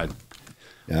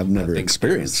 I've never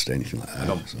experienced anything like that.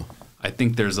 I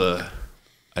think there's a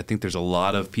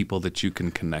lot of people that you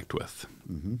can connect with.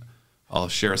 Mm-hmm. I'll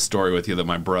share a story with you that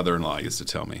my brother-in-law used to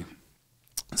tell me.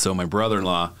 So my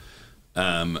brother-in-law,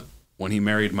 when he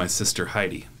married my sister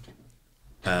Heidi,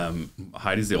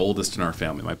 Heidi's the oldest in our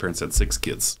family. My parents had 6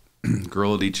 kids,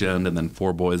 girl at each end and then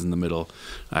 4 boys in the middle.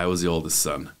 I was the oldest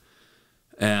son.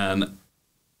 And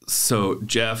so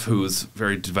Jeff, who was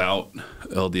very devout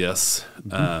LDS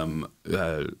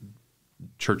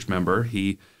church member,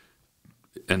 he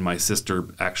and my sister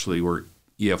actually were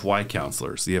EFY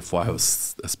counselors. EFY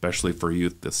was especially for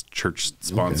youth, this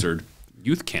church-sponsored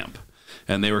youth camp.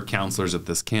 And they were counselors at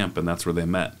this camp, and that's where they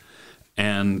met.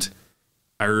 And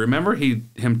I remember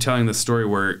him telling the story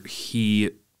where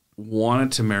he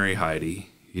wanted to marry Heidi.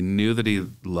 He knew that he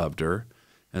loved her,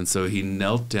 and so he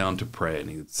knelt down to pray, and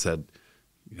he said,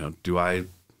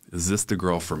 is this the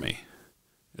girl for me?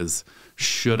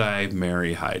 Should I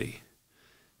marry Heidi?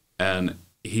 And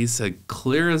he said,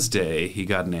 clear as day, he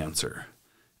got an answer.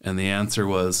 And the answer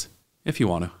was, if you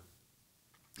want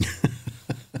to.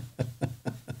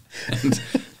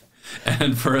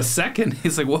 and for a second,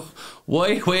 he's like, well,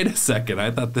 wait a second. I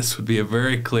thought this would be a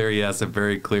very clear yes, a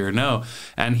very clear no.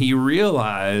 And he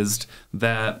realized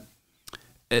that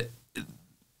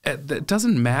it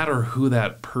doesn't matter who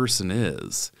that person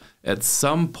is. At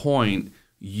some point,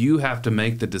 you have to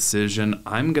make the decision,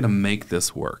 I'm going to make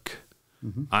this work.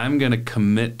 Mm-hmm. I'm going to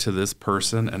commit to this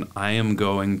person, and I am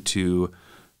going to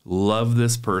love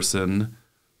this person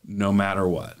no matter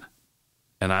what.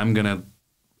 And I'm going to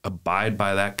abide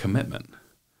by that commitment.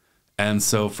 And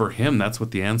so for him, that's what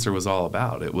the answer was all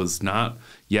about. It was not,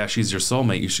 yeah, she's your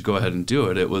soulmate, you should go ahead and do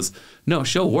it. It was, no,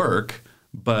 she'll work,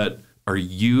 but are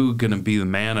you going to be the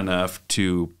man enough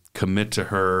to commit to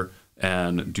her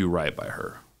and do right by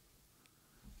her?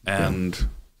 And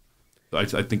I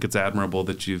think it's admirable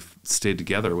that you've stayed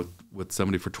together with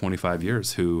somebody for 25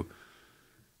 years who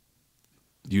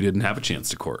you didn't have a chance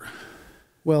to court.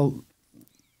 Well,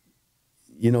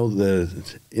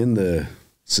 in the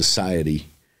society,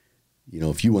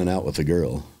 if you went out with a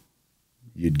girl,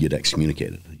 you'd get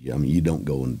excommunicated. I mean, you don't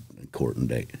go in court and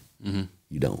date. Mm-hmm.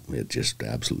 You don't. It's just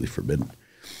absolutely forbidden.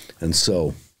 And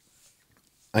so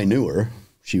I knew her.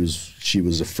 She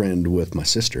was a friend with my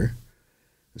sister.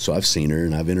 So I've seen her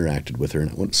and I've interacted with her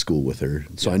and I went to school with her.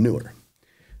 So I knew her.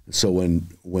 So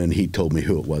when he told me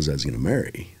who it was I was going to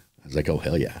marry, I was like, oh,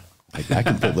 hell yeah. I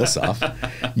can pull this off.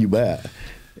 You bet.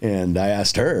 And I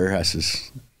asked her, I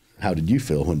says, how did you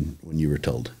feel when you were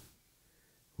told,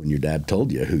 when your dad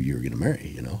told you who you were going to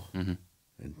marry, Mm-hmm.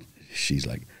 And she's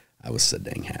like, I was so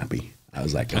dang happy. I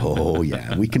was like, oh,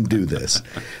 yeah, we can do this.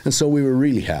 And so we were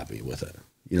really happy with it.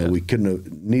 We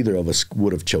neither of us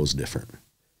would have chose different.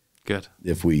 Good.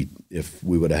 If we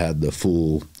would have had the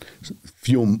full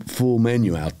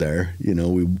menu out there,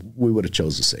 we would have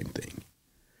chose the same thing.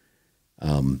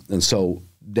 And so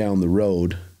down the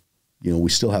road, we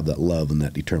still have that love and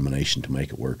that determination to make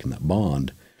it work and that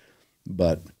bond,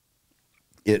 but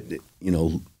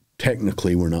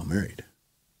technically we're not married.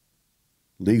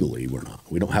 Legally, we're not.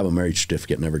 We don't have a marriage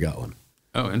certificate. Never got one.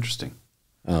 Oh, interesting.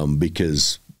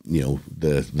 Because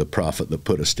the prophet that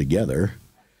put us together,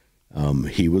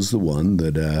 he was the one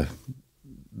that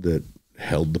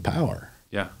held the power.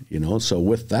 Yeah. So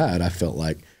with that, I felt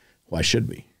like, why should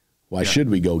we? Why should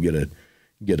we go get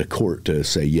a court to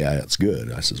say, yeah, it's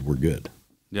good? I says, we're good.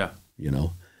 Yeah.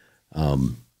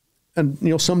 And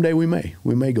someday we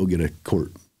may go get a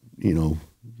court,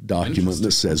 document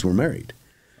that says we're married.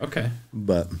 Okay.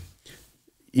 But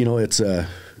it's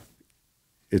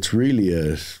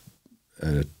really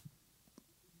a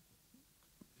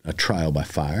trial by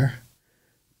fire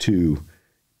to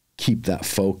keep that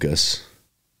focus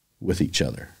with each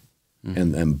other.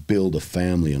 Mm-hmm. and build a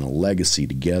family and a legacy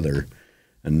together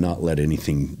and not let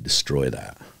anything destroy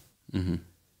that. Mm-hmm.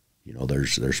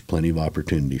 There's plenty of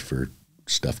opportunity for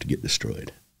stuff to get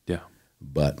destroyed. Yeah.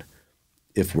 But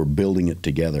if we're building it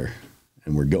together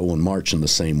and we're marching the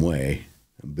same way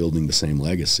and building the same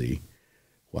legacy,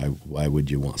 why would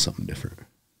you want something different?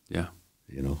 Yeah.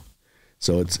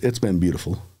 So it's been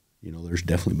beautiful. There's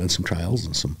definitely been some trials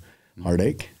and some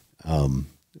heartache.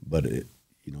 But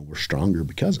we're stronger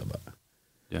because of it.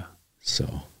 Yeah.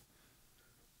 So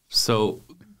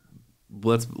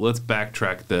let's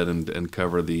backtrack then and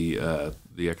cover the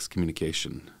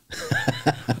excommunication.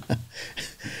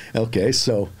 Okay,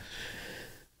 so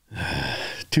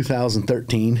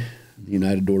 2013, the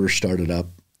United Order started up,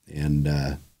 and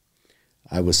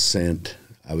I was sent.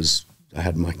 I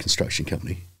had my construction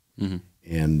company, mm-hmm.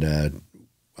 and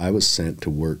I was sent to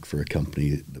work for a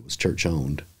company that was church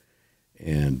owned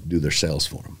and do their sales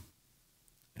for them.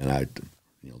 And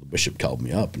the bishop called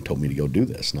me up and told me to go do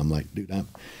this. And I'm like, dude,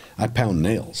 I pound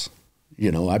nails.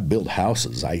 I build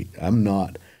houses. I'm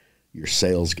not your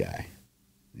sales guy.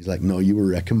 He's like, no, you were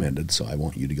recommended, so I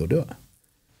want you to go do it.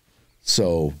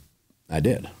 So I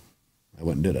did. I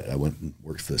went and did it. I went and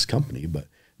worked for this company, but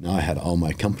now I had all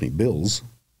my company bills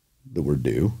that were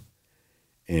due,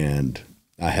 and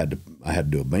I had to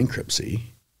do a bankruptcy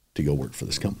to go work for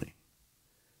this company.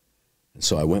 And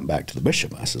so I went back to the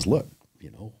bishop. I says, look,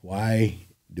 why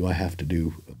do I have to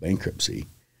do a bankruptcy?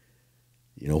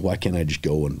 Why can't I just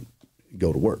go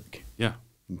to work? Yeah.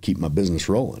 And keep my business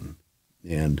rolling?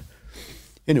 And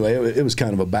anyway, it was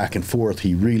kind of a back and forth.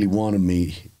 He really wanted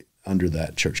me under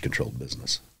that church-controlled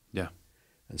business. Yeah.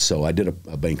 And so I did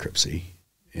a bankruptcy,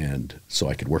 and so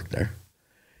I could work there.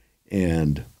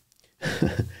 And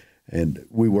and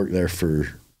we worked there for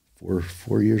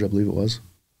 4 years, I believe it was,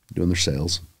 doing their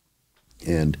sales.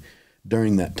 And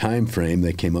during that time frame,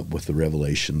 they came up with the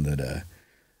revelation that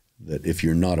if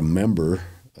you're not a member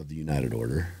of the United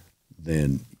Order,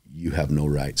 then you have no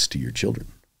rights to your children.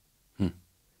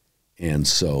 And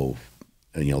so,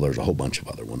 there's a whole bunch of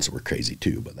other ones that were crazy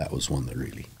too, but that was one that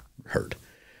really hurt.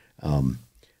 And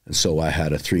so I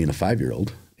had a 3 and a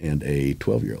 5-year-old and a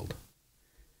 12-year-old.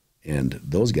 And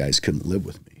those guys couldn't live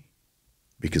with me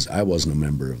because I wasn't a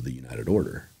member of the United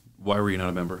Order. Why were you not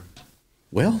a member?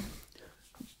 Well,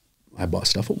 I bought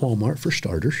stuff at Walmart for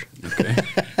starters. Okay.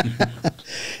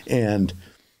 And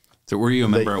so were you a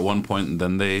member at one point and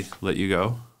then they let you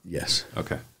go? Yes.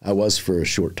 Okay. I was for a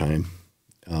short time.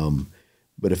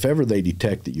 But if ever they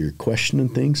detect that you're questioning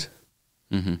things,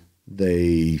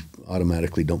 they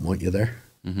automatically don't want you there.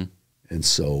 And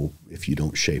so if you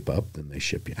don't shape up, then they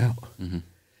ship you out.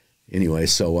 Anyway,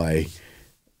 so I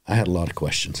had a lot of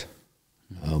questions.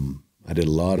 I did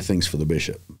a lot of things for the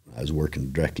bishop. I was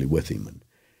working directly with him, and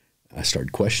I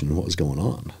started questioning what was going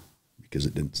on because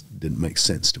it didn't make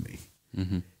sense to me.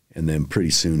 And then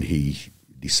pretty soon he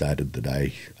decided that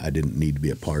I didn't need to be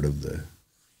a part of the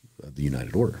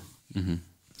United Order.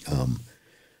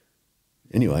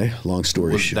 Anyway, long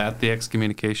story short. Was that the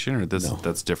excommunication, or this? No,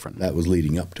 that's different? That was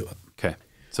leading up to it. Okay.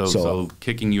 So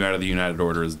kicking you out of the United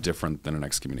Order is different than an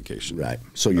excommunication. Right.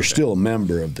 So you're still a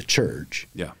member of the church.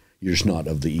 Yeah. You're just not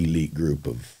of the elite group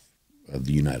of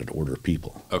the United Order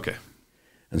people. Okay.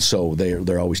 And so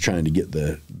they're always trying to get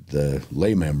the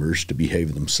lay members to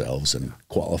behave themselves and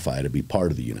qualify to be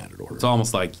part of the United Order. It's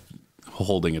almost like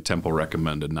holding a temple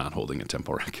recommend and not holding a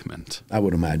temple recommend. I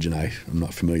would imagine. I'm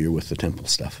not familiar with the temple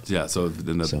stuff. Yeah, so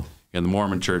in the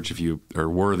Mormon church, if you are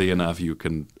worthy enough, you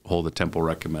can hold a temple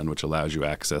recommend, which allows you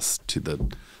access to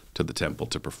the temple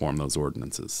to perform those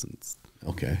ordinances.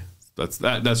 Okay. That's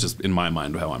just in my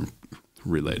mind how I'm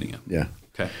relating it. Yeah.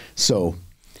 Okay. So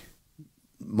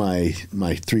my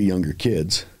 3 younger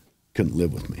kids couldn't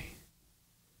live with me.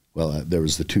 Well, there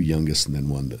was the 2 youngest and then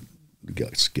one that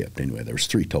got skipped. Anyway, there was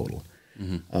 3 total.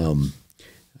 And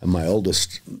my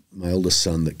oldest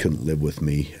son that couldn't live with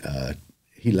me,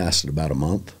 he lasted about a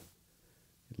month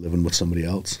living with somebody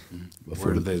else.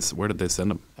 Where did they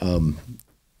send him?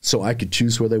 So I could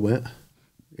choose where they went.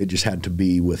 It just had to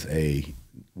be with a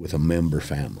member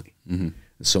family.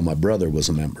 So my brother was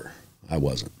a member. I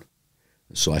wasn't.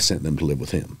 So I sent them to live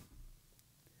with him.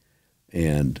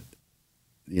 And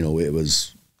it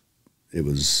was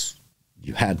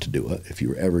you had to do it if you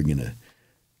were ever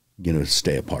gonna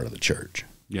stay a part of the church.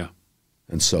 Yeah.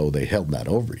 And so they held that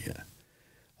over you.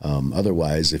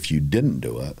 Otherwise, if you didn't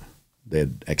do it,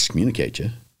 they'd excommunicate you,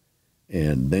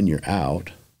 and then you're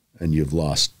out, and you've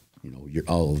lost,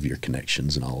 all of your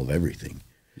connections and all of everything.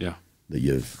 Yeah. That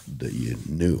you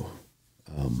knew.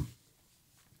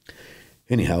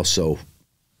 Anyhow, so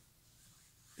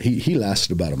he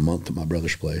lasted about a month at my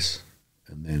brother's place,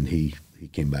 and then he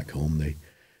came back home. They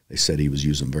said he was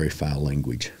using very foul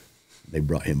language. They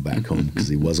brought him back home because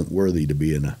he wasn't worthy to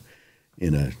be in a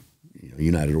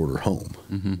United Order home.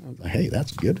 I was like, hey,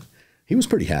 that's good. He was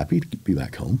pretty happy to be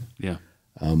back home. Yeah.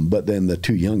 But then the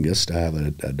 2 youngest, I have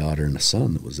a daughter and a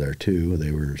son that was there too.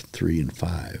 They were 3 and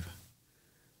 5.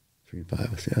 3 and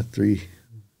 5, yeah, 3,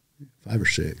 5 or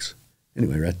 6.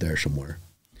 Anyway, right there somewhere.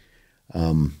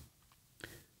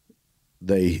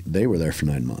 They were there for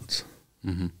 9 months,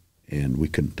 and we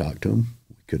couldn't talk to them.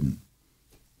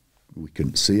 We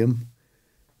couldn't see them.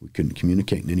 We couldn't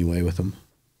communicate in any way with them.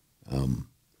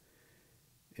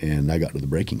 And I got to the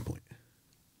breaking point.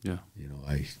 Yeah.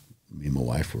 Me and my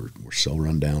wife were so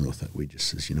run down with it. We just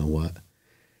says, you know what?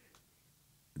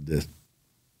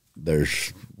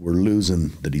 We're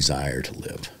losing the desire to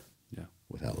live. Yeah.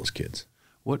 Without those kids.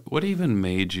 What even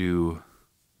made you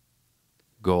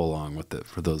go along with it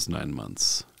for those 9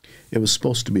 months? It was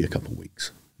supposed to be a couple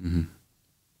weeks.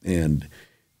 And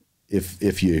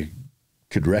if you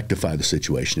could rectify the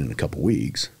situation in a couple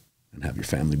weeks and have your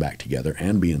family back together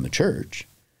and be in the church,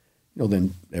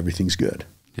 then everything's good.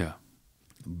 Yeah.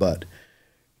 But,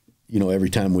 every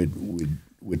time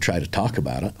we'd try to talk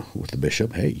about it with the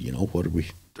bishop, hey, what did we...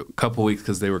 A couple weeks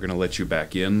because they were going to let you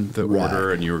back in the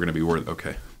order and you were going to be worried.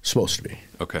 Okay. Supposed to be.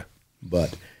 Okay.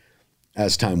 But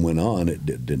as time went on, it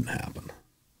didn't happen.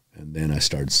 And then I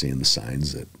started seeing the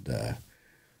signs that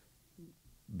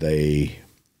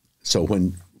so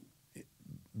when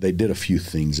they did a few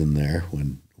things in there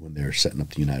when they were setting up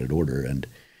the United Order, and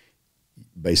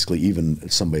basically even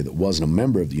somebody that wasn't a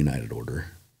member of the United Order,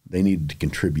 they needed to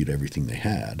contribute everything they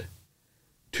had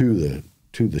to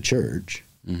the church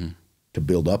to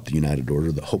build up the United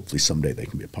Order that hopefully someday they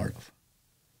can be a part of.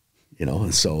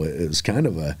 And so it was kind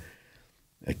of a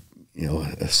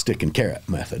stick and carrot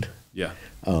method. Yeah.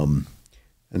 And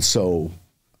so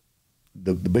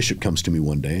the bishop comes to me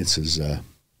one day and says,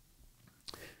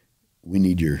 we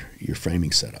need your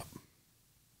framing set up.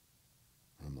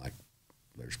 I'm like,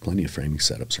 there's plenty of framing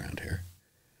setups around here.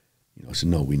 I said,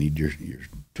 no, we need your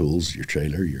tools, your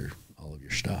trailer, all of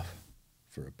your stuff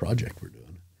for a project we're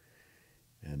doing.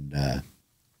 And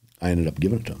I ended up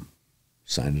giving it to him,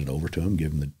 signed it over to him,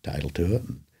 gave him the title to it,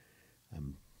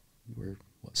 and we're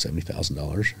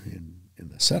 $70,000 in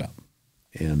the setup.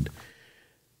 And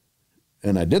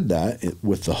I did that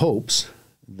with the hopes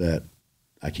that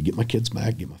I could get my kids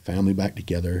back, get my family back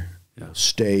together,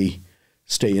 stay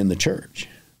in the church,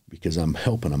 because I'm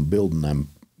helping, I'm building, I'm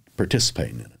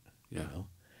participating in it.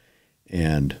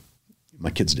 And my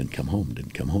kids didn't come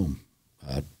home.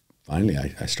 Finally,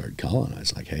 I started calling. I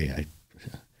was like, hey,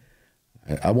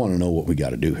 I want to know what we got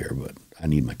to do here, but I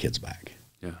need my kids back.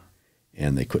 Yeah.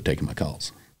 And they quit taking my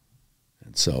calls.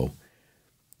 And so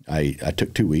I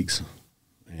took 2 weeks,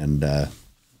 and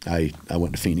I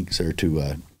went to Phoenix, or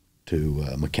to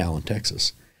McAllen,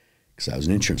 Texas, because I was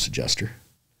an insurance adjuster,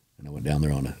 and I went down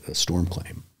there on a storm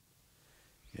claim.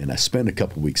 And I spent a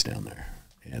couple weeks down there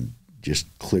and just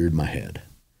cleared my head.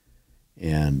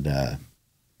 And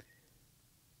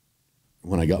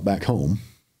when I got back home,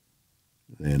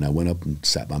 then I went up and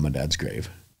sat by my dad's grave.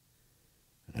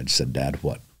 And I just said, Dad,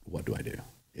 what do I do?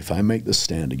 If I make this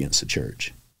stand against the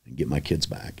church and get my kids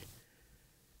back,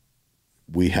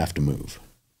 we have to move,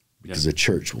 because the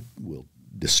church will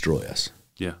destroy us.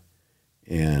 Yeah.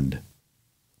 And,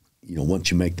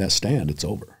 once you make that stand, it's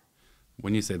over.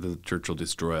 When you say the church will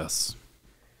destroy us?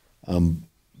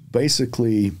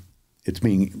 Basically, it's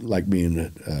being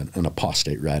an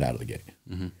apostate right out of the gate.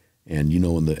 Mm-hmm. And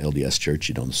in the LDS church,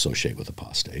 you don't associate with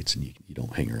apostates, and you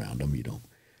don't hang around them. You don't.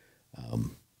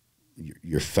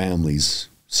 Your family's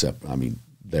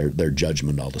their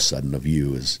judgment all of a sudden of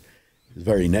you is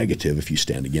very negative if you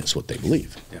stand against what they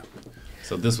believe. Yeah.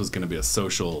 So this was going to be a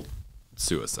social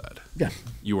suicide. Yeah.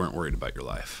 You weren't worried about your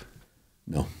life.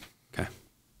 No. Okay.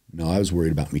 No, I was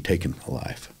worried about me taking a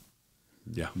life.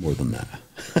 Yeah. More than that.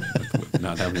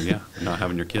 not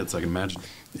having your kids, I can imagine.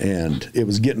 And it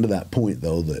was getting to that point,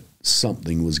 though, that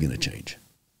something was going to change.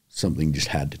 Something just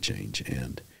had to change.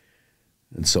 And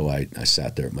so I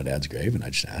sat there at my dad's grave, and I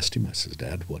just asked him, I says,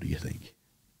 Dad, what do you think?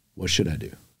 What should I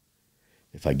do?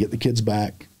 If I get the kids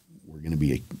back, we're going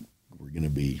to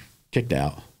be kicked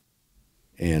out,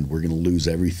 and we're going to lose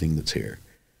everything that's here.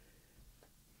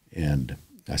 And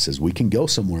I says, we can go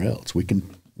somewhere else. We can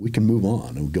move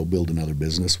on and go build another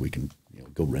business. We can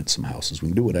go rent some houses. We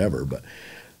can do whatever, but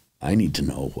I need to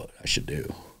know what I should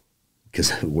do,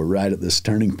 because we're right at this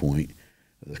turning point,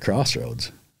 the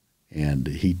crossroads. And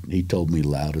he told me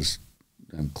loud as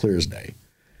clear as day.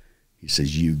 He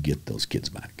says, you get those kids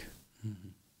back. Mm-hmm.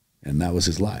 And that was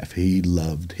his life. He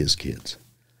loved his kids.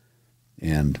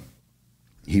 And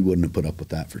he wouldn't have put up with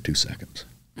that for 2 seconds.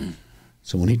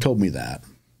 So when he told me that,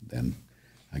 then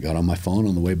I got on my phone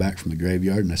on the way back from the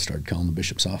graveyard, and I started calling the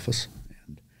bishop's office.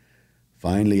 And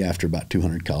finally, after about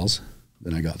 200 calls,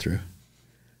 then I got through.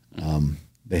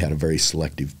 They had a very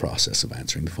selective process of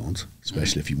answering the phones,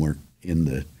 especially if you weren't in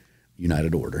the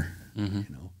United Order.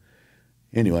 Mm-hmm.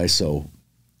 Anyway, so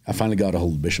I finally got a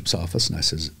hold of the bishop's office, and I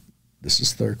says, this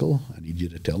is Thirkle. I need you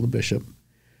to tell the bishop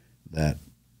that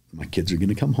my kids are going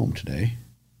to come home today.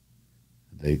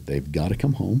 They've got to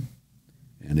come home.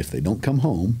 And if they don't come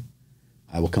home,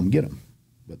 I will come get them.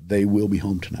 But they will be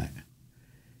home tonight.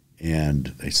 And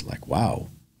they said, like, wow,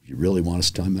 you really want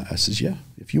us to tell him that? I says, yeah,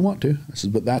 if you want to. I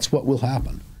says, but that's what will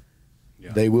happen.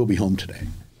 Yeah. They will be home today.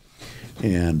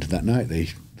 And that night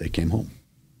they came home.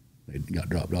 They got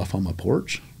dropped off on my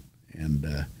porch.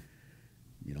 And,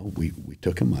 we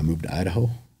took them. I moved to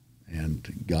Idaho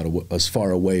and got as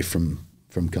far away from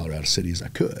Colorado City as I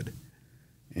could.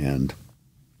 And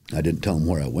I didn't tell them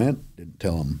where I went, didn't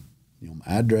tell them, my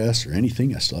address or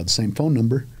anything. I still had the same phone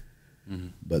number. Mm-hmm.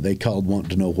 But they called wanting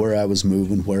to know where I was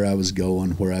moving, where I was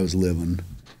going, where I was living.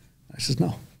 I says,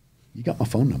 no, you got my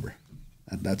phone number.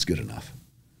 That's good enough.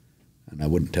 And I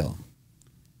wouldn't tell them.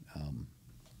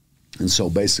 And so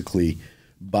basically,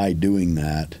 by doing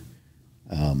that,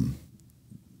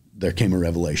 there came a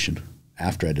revelation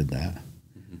after I did that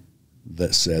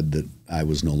that said that I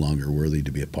was no longer worthy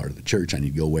to be a part of the church. I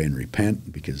need to go away and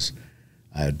repent because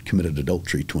I had committed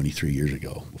adultery 23 years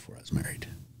ago before I was married.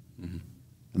 Mm-hmm.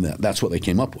 And that's what they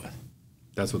came up with.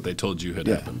 That's what they told you had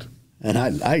happened. And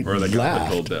I or the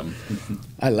laughed. God told them.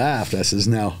 I laughed. I says,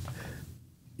 now,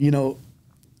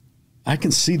 I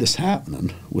can see this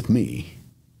happening with me,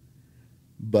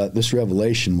 but this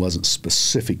revelation wasn't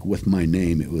specific with my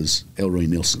name. It was Elroy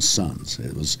Nielsen's sons.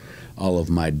 It was all of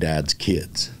my dad's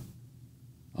kids,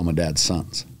 all my dad's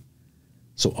sons.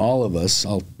 So all of us,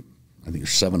 I think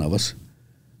there's 7 of us,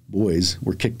 boys,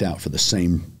 were kicked out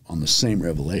on the same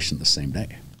revelation the same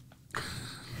day.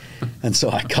 And so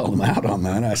I called him out on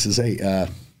that. I says, hey,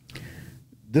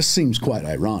 this seems quite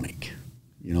ironic.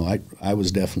 I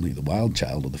was definitely the wild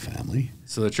child of the family.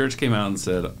 So the church came out and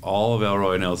said all of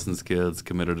Elroy Nelson's kids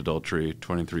committed adultery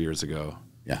 23 years ago.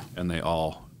 Yeah. And they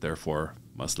all, therefore,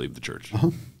 must leave the church. Uh-huh.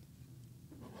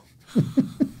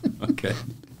 Okay.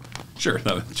 Sure.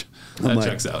 That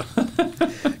checks out.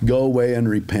 Go away and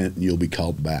repent, and you'll be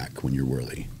called back when you're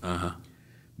worthy. Uh-huh.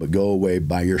 But go away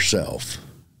by yourself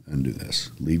and do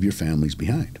this. Leave your families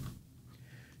behind.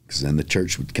 Because then the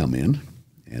church would come in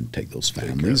and take those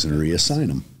families and reassign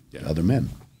them to other men.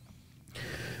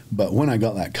 But when I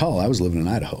got that call, I was living in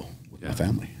Idaho with my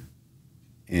family.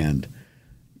 And,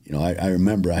 I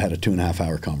remember I had a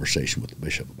 2.5-hour conversation with the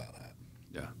bishop about that.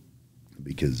 Yeah.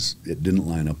 Because it didn't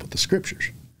line up with the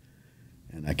scriptures.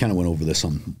 And I kind of went over this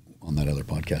on that other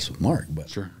podcast with Mark. But,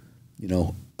 sure.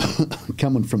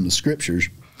 Coming from the scriptures,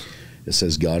 it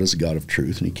says God is a God of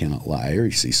truth and he cannot lie or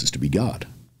he ceases to be God.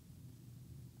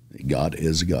 God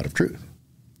is a God of truth.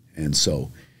 And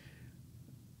so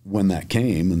when that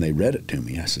came and they read it to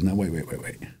me, I said, no, wait.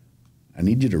 I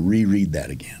need you to reread that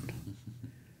again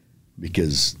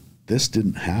because this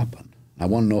didn't happen. I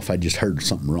want to know if I just heard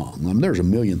something wrong. There's a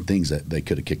million things that they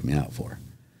could have kicked me out for.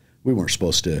 We weren't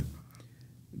supposed to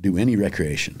do any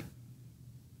recreation.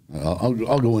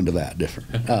 I'll go into that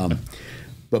different.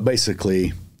 But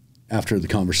basically, after the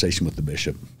conversation with the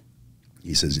bishop,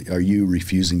 he says, are you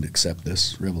refusing to accept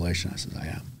this revelation? I said, I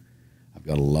am. I've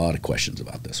got a lot of questions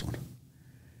about this one.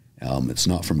 It's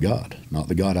not from God, not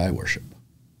the God I worship.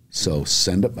 So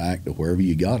send it back to wherever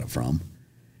you got it from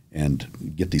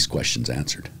and get these questions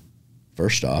answered.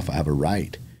 First off, I have a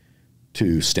right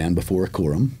to stand before a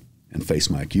quorum and face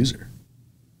my accuser.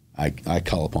 I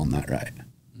call upon that right.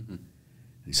 Mm-hmm.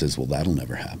 He says, well, that'll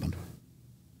never happen.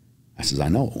 I says, I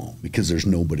know it won't because there's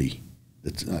nobody,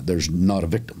 there's not a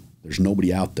victim. There's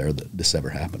nobody out there that this ever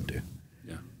happened to.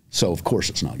 Yeah. So, of course,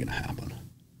 it's not going to happen.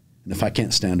 And if I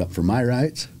can't stand up for my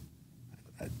rights,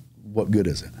 what good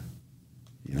is it?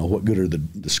 What good are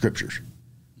the scriptures,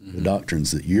 mm-hmm. the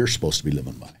doctrines that you're supposed to be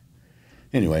living by?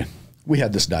 Anyway, we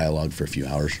had this dialogue for a few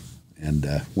hours and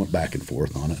went back and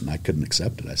forth on it, and I couldn't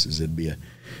accept it. I says, it'd be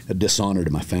a dishonor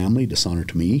to my family, dishonor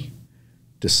to me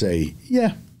to say,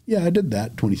 yeah, I did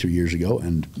that 23 years ago,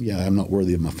 and yeah, I'm not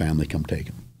worthy of my family, come take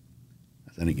him.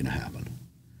 That ain't going to happen.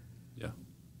 Yeah.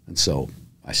 And so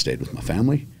I stayed with my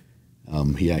family.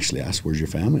 He actually asked, where's your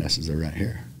family? I says, they're right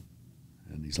here.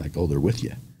 And he's like, oh, they're with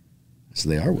you. I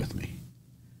said, they are with me.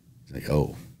 He's like,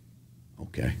 oh,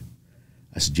 okay.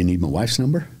 I said, do you need my wife's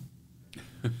number?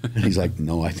 And he's like,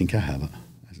 no, I think I have it.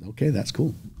 I said, okay, that's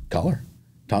cool. Call her.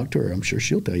 Talk to her. I'm sure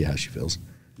she'll tell you how she feels.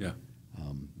 Yeah.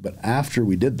 But after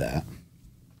we did that,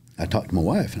 I talked to my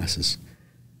wife, and I says,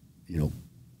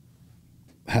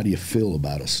 how do you feel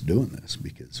about us doing this?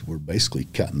 Because we're basically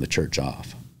cutting the church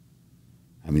off.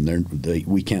 I mean,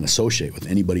 we can't associate with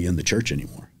anybody in the church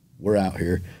anymore. We're out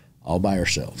here all by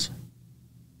ourselves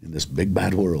in this big,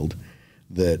 bad world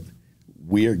that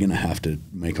we are going to have to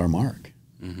make our mark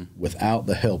mm-hmm. without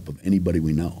the help of anybody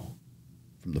we know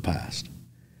from the past.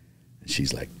 And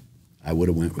she's like, I would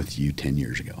have went with you 10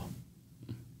 years ago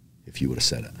if you would have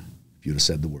said it. If you would have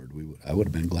said the word, I would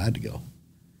have been glad to go.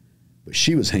 But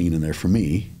she was hanging in there for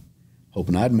me,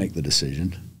 hoping I'd make the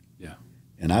decision. Yeah.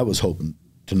 And I was hoping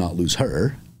to not lose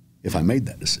her if I made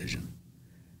that decision.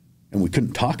 And we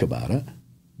couldn't talk about it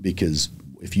because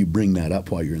if you bring that up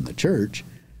while you're in the church,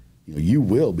 you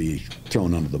will be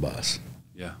thrown under the bus.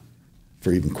 Yeah.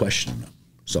 For even questioning it.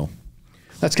 So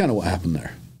that's kind of what happened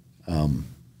there.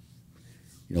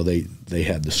 They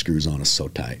had the screws on us so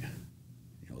tight,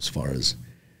 as far as,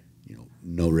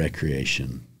 no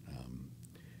recreation.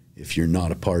 If you're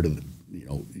not a part of,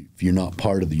 if you're not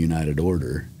part of the United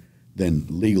Order, then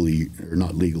legally, or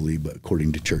not legally, but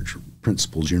according to church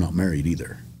principles, you're not married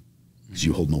either, because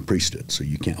you hold no priesthood, so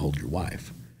you can't hold your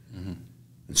wife.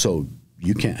 And so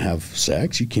you can't have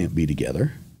sex, you can't be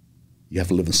together. You have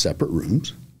to live in separate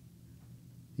rooms,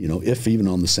 if even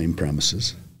on the same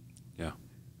premises. Yeah.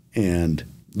 And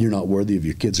you're not worthy of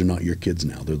your kids. They're not your kids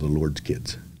now. They're the Lord's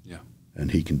kids. Yeah.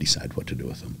 And he can decide what to do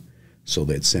with them. So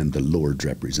they'd send the Lord's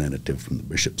representative from the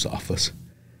bishop's office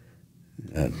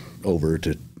over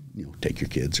to, take your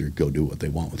kids or go do what they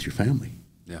want with your family.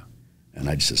 Yeah. And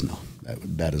I just says, no,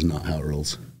 that is not how it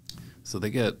rolls. So they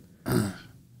get a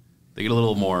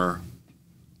little more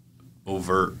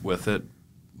overt with it,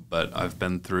 but I've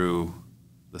been through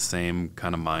the same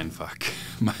kind of mind fuck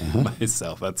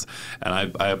myself. And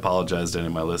I apologize to any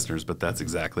of my listeners, but that's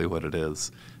exactly what it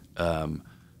is.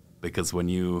 Because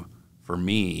for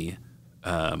me,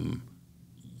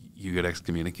 you get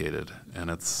excommunicated,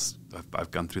 and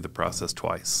I've gone through the process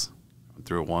twice. Went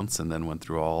through it once, and then went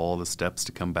through all the steps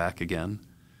to come back again,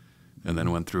 and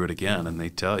then went through it again. And they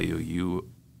tell you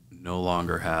no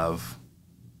longer have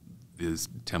these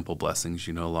temple blessings.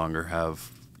 You no longer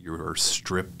have. You're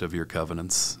stripped of your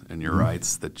covenants and your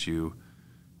rights that you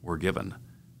were given,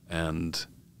 and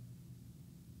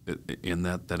in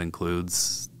that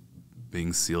includes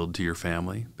being sealed to your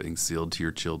family, being sealed to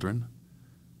your children.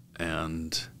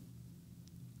 And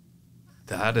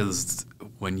that is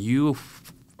when you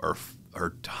are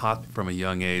taught from a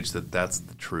young age that that's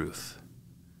the truth,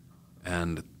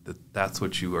 and that's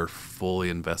what you are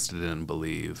fully invested in and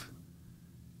believe.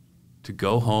 To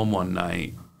go home one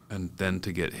night and then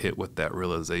to get hit with that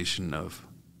realization of,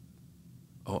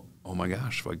 oh my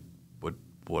gosh, like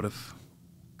what if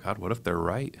they're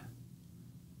right?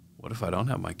 What if I don't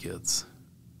have my kids?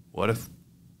 What if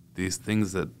these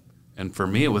things and for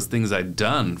me it was things I'd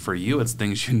done. For you, it's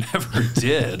things you never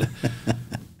did.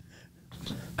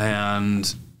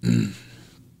 And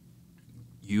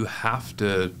you have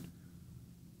to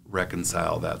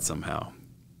reconcile that somehow.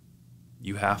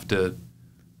 You have to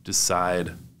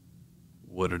decide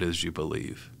what it is you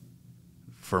believe.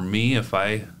 For me, if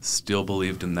I still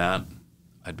believed in that,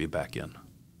 I'd be back in.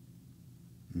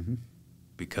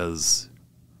 Because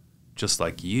just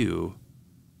like you,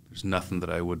 there's nothing that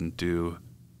I wouldn't do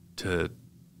to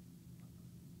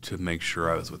make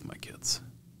sure I was with my kids.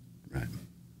 Right.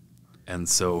 And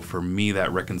so for me,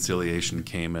 that reconciliation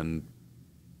came in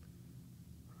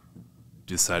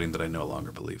deciding that I no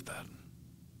longer believe that.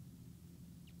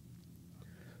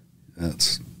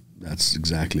 That's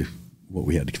exactly what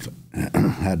we had to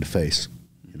face.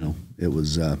 It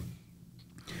was. I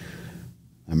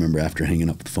remember after hanging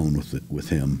up the phone with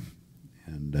him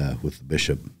and with the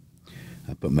bishop,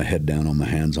 I put my head down on my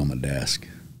hands on my desk,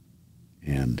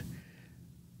 and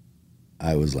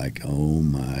I was like, "Oh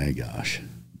my gosh,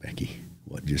 Becky,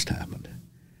 what just happened?"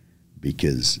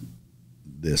 Because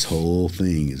this whole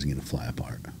thing is going to fly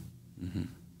apart.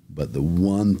 But the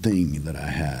one thing that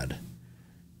I had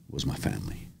was my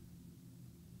family.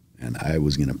 And I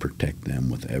was going to protect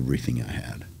them with everything I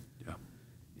had. Yeah.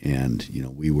 And,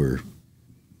 we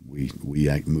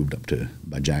moved up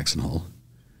by Jackson Hole.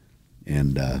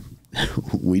 And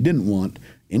we didn't want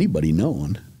anybody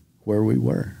knowing where we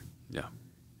were. Yeah.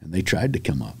 And they tried to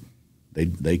come up.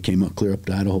 They came up clear up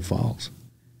to Idaho Falls.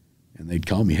 And they'd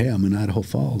call me, "Hey, I'm in Idaho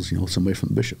Falls, somebody from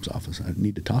the bishop's office. I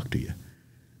need to talk to you."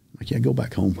 I'm like, "Yeah, go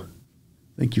back home.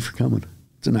 Thank you for coming.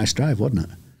 It's a nice drive,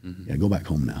 wasn't it?" "Yeah, go back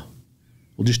home now."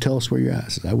 "Well, just tell us where you're at." I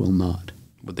said, "I will not."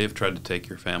 Would they have tried to take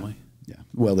your family? Yeah.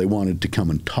 Well, they wanted to come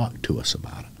and talk to us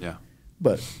about it. Yeah.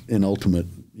 But in ultimate,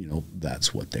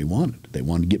 that's what they wanted. They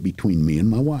wanted to get between me and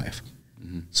my wife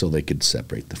so they could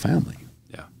separate the family.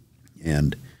 Yeah.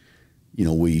 And,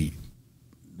 we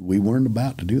weren't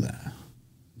about to do that.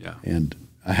 Yeah. And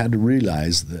I had to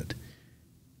realize that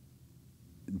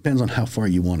it depends on how far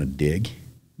you want to dig,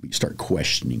 but you start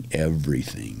questioning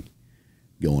everything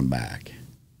going back.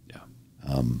 Yeah.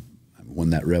 When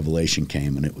that revelation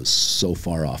came and it was so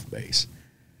far off base,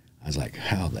 I was like,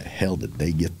 how the hell did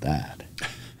they get that?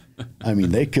 I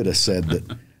mean, they could have said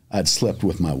that I'd slept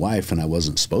with my wife and I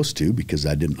wasn't supposed to because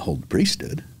I didn't hold the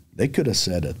priesthood. They could have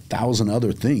said 1,000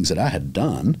 other things that I had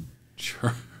done.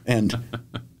 Sure. and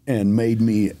made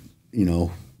me, a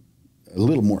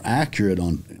little more accurate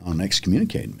on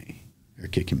excommunicating me or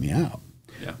kicking me out.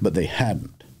 Yeah. But they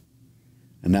hadn't.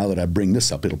 And now that I bring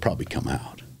this up, it'll probably come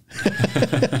out.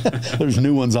 There's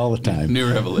new ones all the time.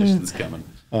 New revelations coming.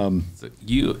 So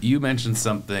you mentioned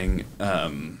something. I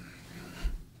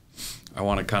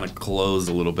want to kind of close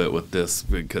a little bit with this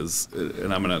because,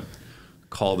 and I'm going to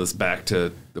call this back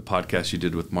to the podcast you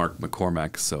did with Mark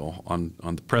McCormack. So on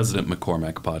the President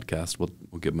McCormack podcast,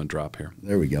 we'll give him a drop here.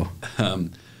 There we go.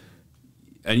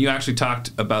 And you actually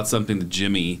talked about something that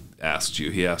Jimmy asked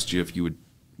you. He asked you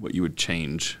what you would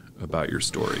change about your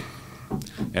story.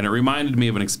 And it reminded me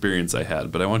of an experience I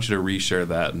had, but I want you to reshare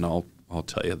that, and I'll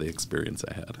tell you the experience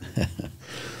I had.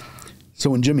 So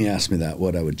when Jimmy asked me that,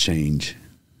 what I would change,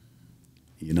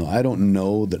 I don't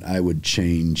know that I would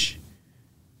change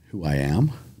who I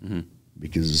am,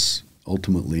 because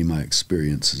ultimately my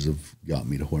experiences have got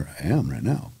me to where I am right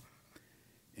now.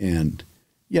 And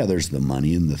yeah, there's the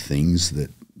money and the things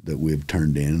that we've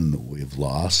turned in and that we've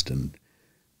lost and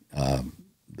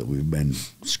that we've been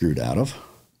screwed out of.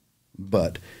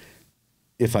 But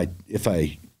if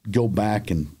I go back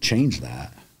and change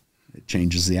that, it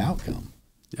changes the outcome.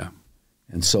 Yeah.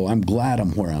 And so I'm glad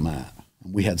I'm where I'm at.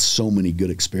 We had so many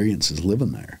good experiences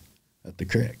living there at the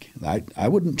creek. I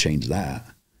wouldn't change that.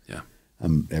 Yeah.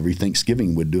 Every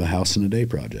Thanksgiving we'd do a house in a day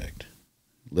project.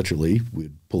 Literally,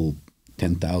 we'd pull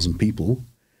 10,000 people,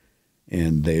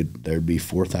 and there'd be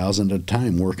 4,000 at a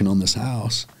time working on this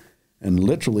house, and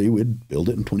literally we'd build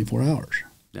it in 24 hours.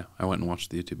 Yeah, I went and watched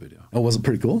the YouTube video. Oh, was it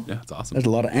pretty cool? Yeah, it's awesome. There's a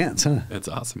lot of ants, huh? It's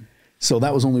awesome. So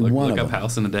that was only one of them. Look up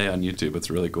House in a Day on YouTube. It's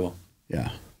really cool.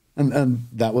 Yeah. And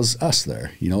that was us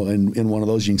there, and in one of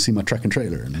those you can see my truck and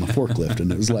trailer and my forklift,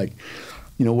 and it was like,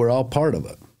 we're all part of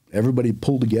it. Everybody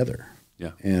pulled together.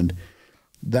 Yeah. And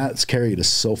that's carried us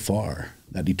so far,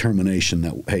 that determination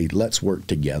that, hey, let's work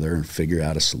together and figure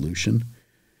out a solution.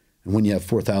 And when you have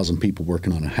 4,000 people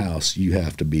working on a house, you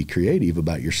have to be creative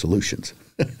about your solutions.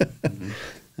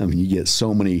 I mean, you get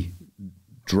so many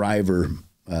driver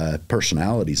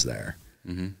personalities there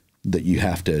that you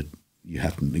have to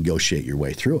negotiate your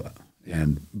way through it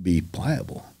and be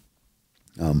pliable.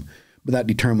 But that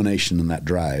determination and that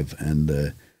drive and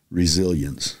the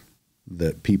resilience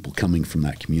that people coming from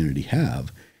that community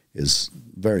have is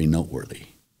very noteworthy.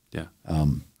 Yeah.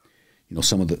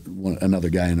 Another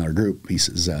guy in our group, he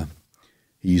says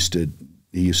he used to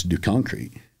do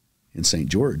concrete in St.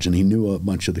 George, and he knew a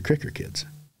bunch of the Cricker kids,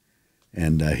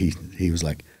 and he was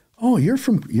like, "Oh, you're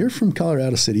from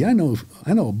Colorado City. I know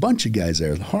a bunch of guys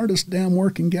there. The hardest damn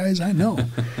working guys I know."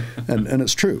 and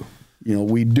it's true.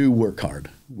 We do work hard.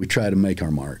 We try to make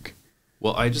our mark.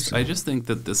 Well, I just think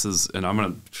that this is, and I'm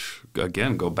going to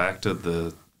again go back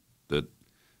to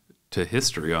to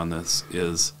history on this,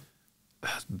 is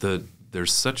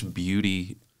there's such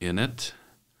beauty in it,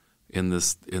 in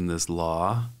this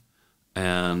law,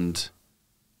 and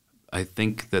I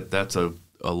think that that's a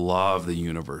law of the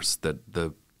universe, that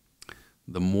the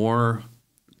more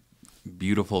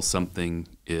beautiful something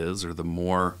is, or the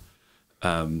more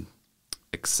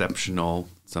exceptional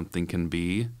something can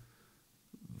be,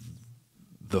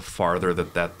 the farther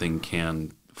that thing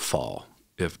can fall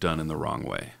if done in the wrong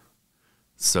way.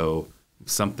 So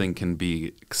something can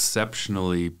be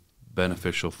exceptionally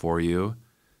beneficial for you.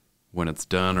 When it's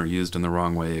done or used in the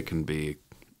wrong way, it can be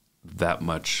that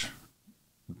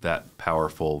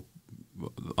powerful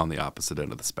on the opposite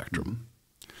end of the spectrum.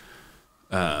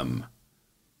 All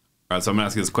right, so I'm going to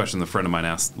ask you this question a friend of mine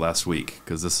asked last week,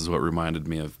 because this is what reminded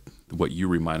me of what you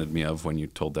reminded me of when you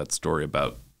told that story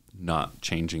about not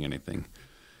changing anything.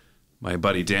 My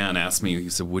buddy Dan asked me, he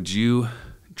said, would you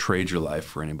trade your life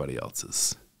for anybody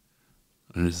else's?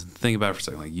 And just think about it for a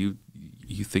second. Like you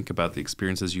think about the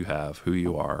experiences you have, who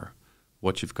you are,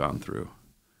 what you've gone through.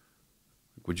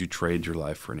 Would you trade your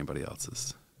life for anybody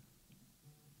else's?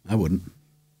 I wouldn't.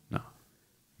 No.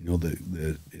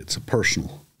 It's a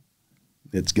personal.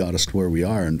 It's got us to where we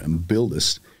are and build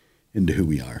us into who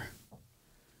we are.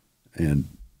 And,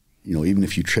 even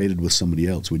if you traded with somebody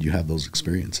else, would you have those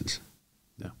experiences?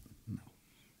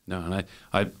 No, and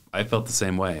I felt the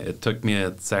same way. It took me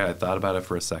a second. I thought about it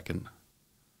for a second.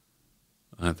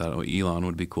 And I thought, Elon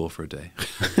would be cool for a day.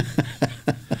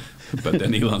 But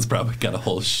then Elon's probably got a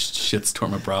whole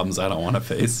shitstorm of problems I don't want to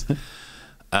face.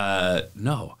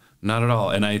 No, not at all.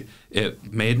 And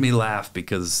it made me laugh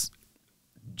because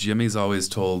Jimmy's always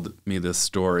told me this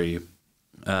story.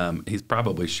 He's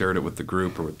probably shared it with the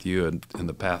group or with you in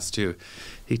the past too.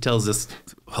 He tells this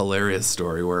hilarious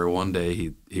story where one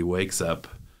day he wakes up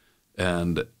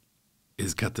and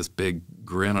he's got this big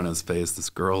grin on his face. This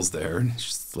girl's there, and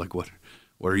she's like, "What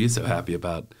are you so happy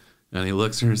about?" And he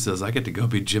looks at her and says, "I get to go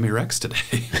be Jimmy Rex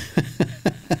today."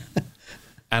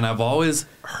 And I've always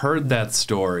heard that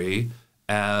story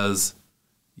as,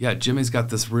 yeah, Jimmy's got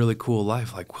this really cool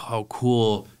life. Like, how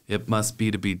cool it must be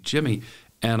to be Jimmy.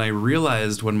 And I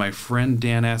realized when my friend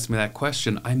Dan asked me that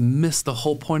question, I missed the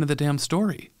whole point of the damn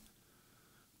story.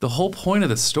 The whole point of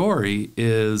the story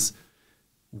is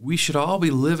we should all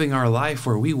be living our life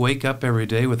where we wake up every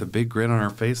day with a big grin on our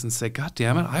face and say, God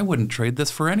damn it, I wouldn't trade this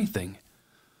for anything.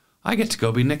 I get to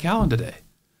go be Nick Howland today.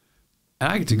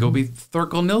 And I get to go be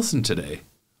Thirkle Nielsen today.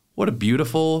 What a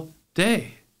beautiful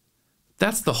day.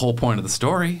 That's the whole point of the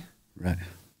story. Right.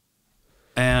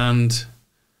 And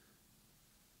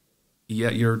yeah,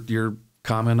 your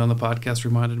comment on the podcast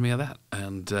reminded me of that.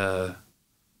 And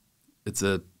it's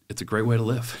a great way to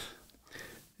live.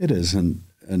 It is. And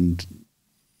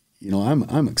you know,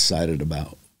 I'm excited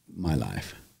about my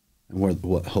life and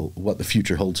what the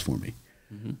future holds for me.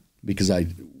 Mm-hmm. Because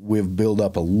we've built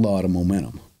up a lot of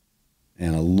momentum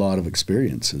and a lot of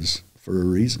experiences for a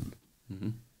reason. Mm-hmm.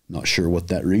 Not sure what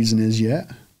that reason is yet,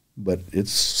 but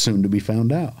it's soon to be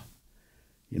found out.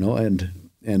 You know, and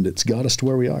it's got us to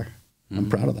where we are. Mm-hmm. I'm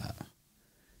proud of that.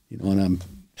 You know, and I'm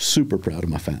super proud of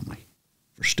my family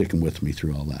for sticking with me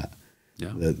through all that.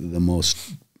 Yeah. The most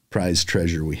prized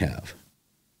treasure we have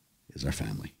is our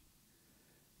family.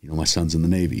 You know, my son's in the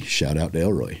Navy. Shout out to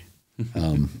Elroy.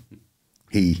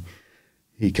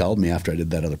 He called me after I did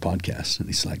that other podcast, and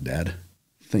he's like, Dad,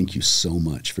 thank you so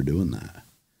much for doing that.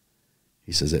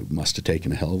 He says it must have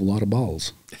taken a hell of a lot of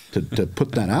balls to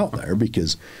put that out there,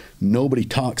 because nobody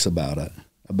talks about it,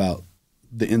 about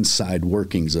the inside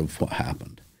workings of what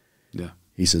happened. Yeah.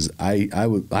 He says, I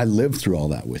lived through all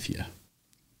that with you,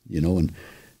 you know, and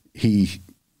he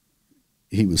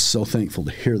was so thankful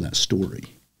to hear that story.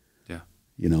 Yeah.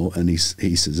 You know, and he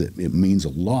says it means a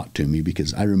lot to me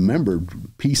because I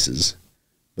remembered pieces,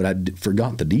 but I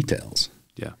forgot the details.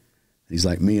 Yeah. He's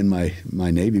like, me and my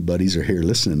Navy buddies are here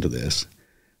listening to this,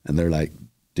 and they're like,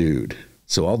 dude,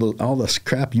 so all this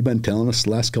crap you've been telling us the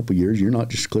last couple of years, you're not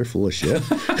just clear full of shit.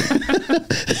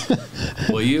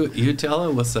 Well, you tell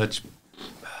it with such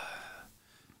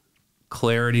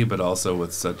clarity, but also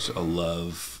with such a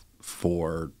love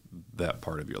for that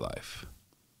part of your life,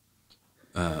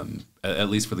 at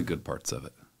least for the good parts of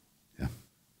it. Yeah.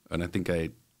 And I think I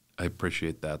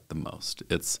appreciate that the most.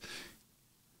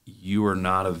 You are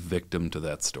not a victim to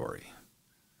that story.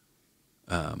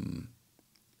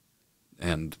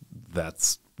 And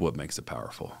that's what makes it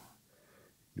powerful.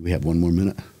 Do we have one more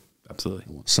minute? Absolutely.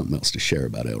 I want something else to share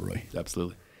about Elroy.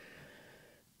 Absolutely.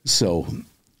 So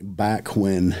back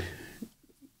when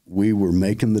we were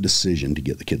making the decision to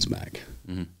get the kids back,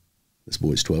 mm-hmm. This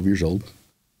boy's 12 years old,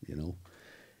 you know.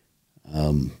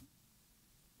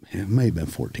 It may have been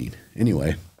 14.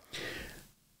 Anyway,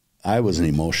 I was an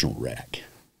emotional wreck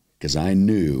because I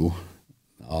knew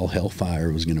all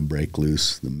hellfire was going to break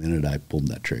loose the minute I pulled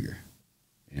that trigger.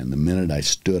 And the minute I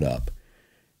stood up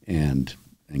and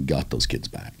got those kids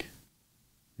back,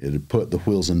 it had put the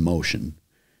wheels in motion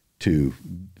to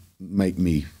make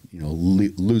me, you know,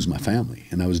 lose my family.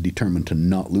 And I was determined to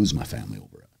not lose my family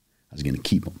over it. I was going to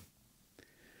keep them.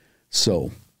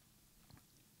 So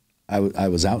I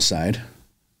was outside,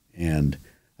 and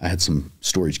I had some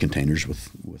storage containers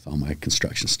with all my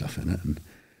construction stuff in it. And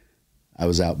I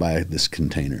was out by this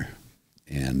container,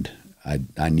 and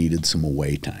I needed some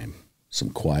away time, some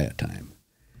quiet time.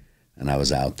 And I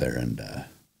was out there, and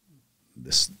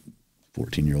this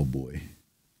 14-year-old boy,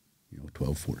 you know,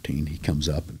 12, 14, he comes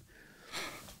up, and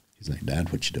he's like,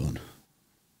 Dad, what you doing?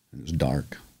 And it was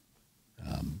dark.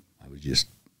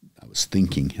 I was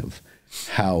thinking of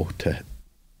how to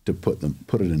put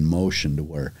it in motion to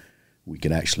where we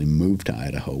could actually move to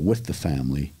Idaho with the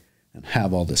family and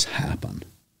have all this happen.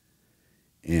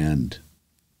 And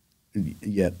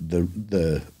yet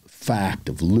the fact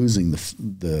of losing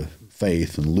the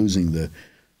faith and losing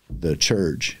the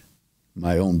church,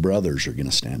 my own brothers are going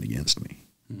to stand against me.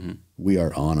 Mm-hmm. We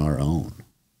are on our own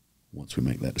once we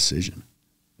make that decision,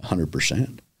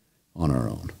 100% on our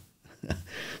own.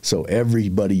 So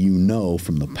everybody you know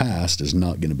from the past is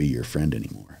not going to be your friend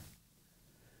anymore.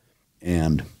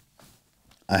 And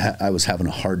I was having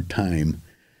a hard time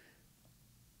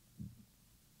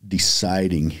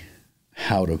deciding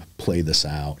how to play this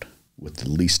out with the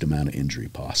least amount of injury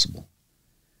possible.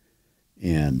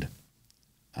 And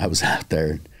I was out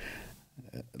there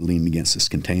leaning against this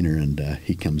container, and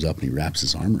he comes up and he wraps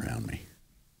his arm around me.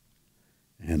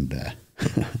 And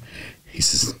he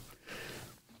says,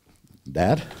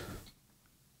 Dad,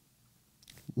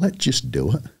 let's just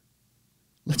do it.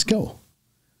 Let's go.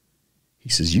 He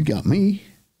says, you got me.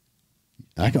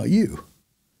 I got you.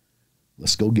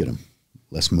 Let's go get him.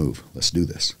 Let's move. Let's do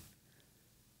this.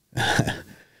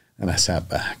 And I sat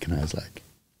back and I was like,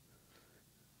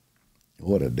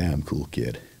 what a damn cool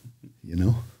kid, you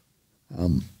know?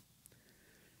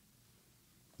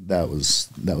 That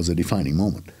was a defining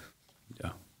moment.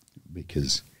 Yeah.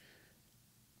 Because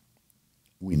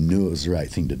we knew it was the right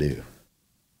thing to do.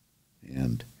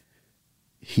 And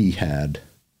he had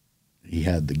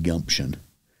the gumption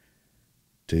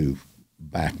to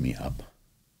back me up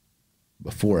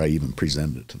before I even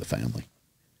presented it to the family.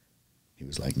 He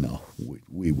was like, no,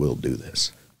 we will do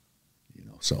this. You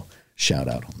know, so shout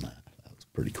out on that. That was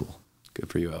pretty cool. Good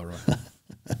for you, Elroy.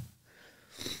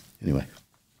 Anyway.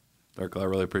 Thirkle, I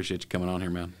really appreciate you coming on here,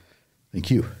 man.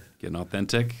 Thank you. Getting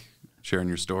authentic, sharing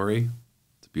your story.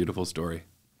 It's a beautiful story.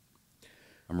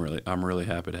 I'm really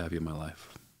happy to have you in my life.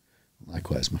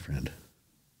 Likewise, my friend.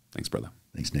 Thanks, brother.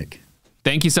 Thanks, Nick.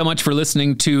 Thank you so much for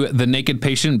listening to The Naked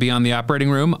Patient Beyond the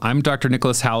Operating Room. I'm Dr.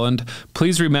 Nicholas Howland.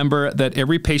 Please remember that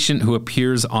every patient who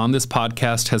appears on this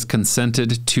podcast has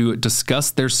consented to discuss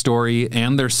their story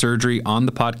and their surgery on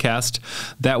the podcast.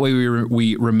 That way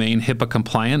we remain HIPAA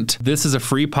compliant. This is a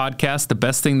free podcast. The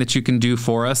best thing that you can do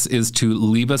for us is to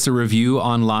leave us a review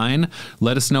online.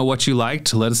 Let us know what you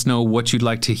liked. Let us know what you'd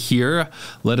like to hear.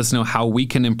 Let us know how we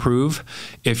can improve.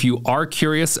 If you are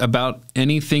curious about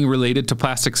anything related to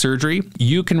plastic surgery,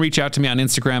 you can reach out to me on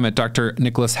Instagram at Dr.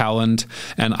 Nicholas Howland,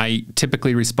 and I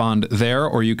typically respond there,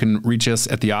 or you can reach us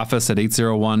at the office at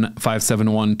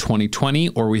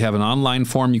 801-571-2020, or we have an online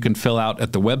form you can fill out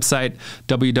at the website,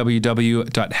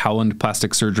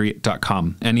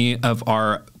 www.howlandplasticsurgery.com. Any of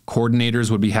our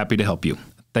coordinators would be happy to help you.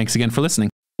 Thanks again for listening.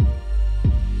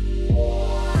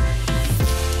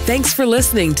 Thanks for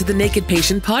listening to the Naked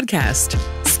Patient Podcast.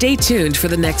 Stay tuned for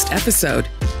the next episode.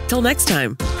 Till next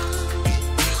time.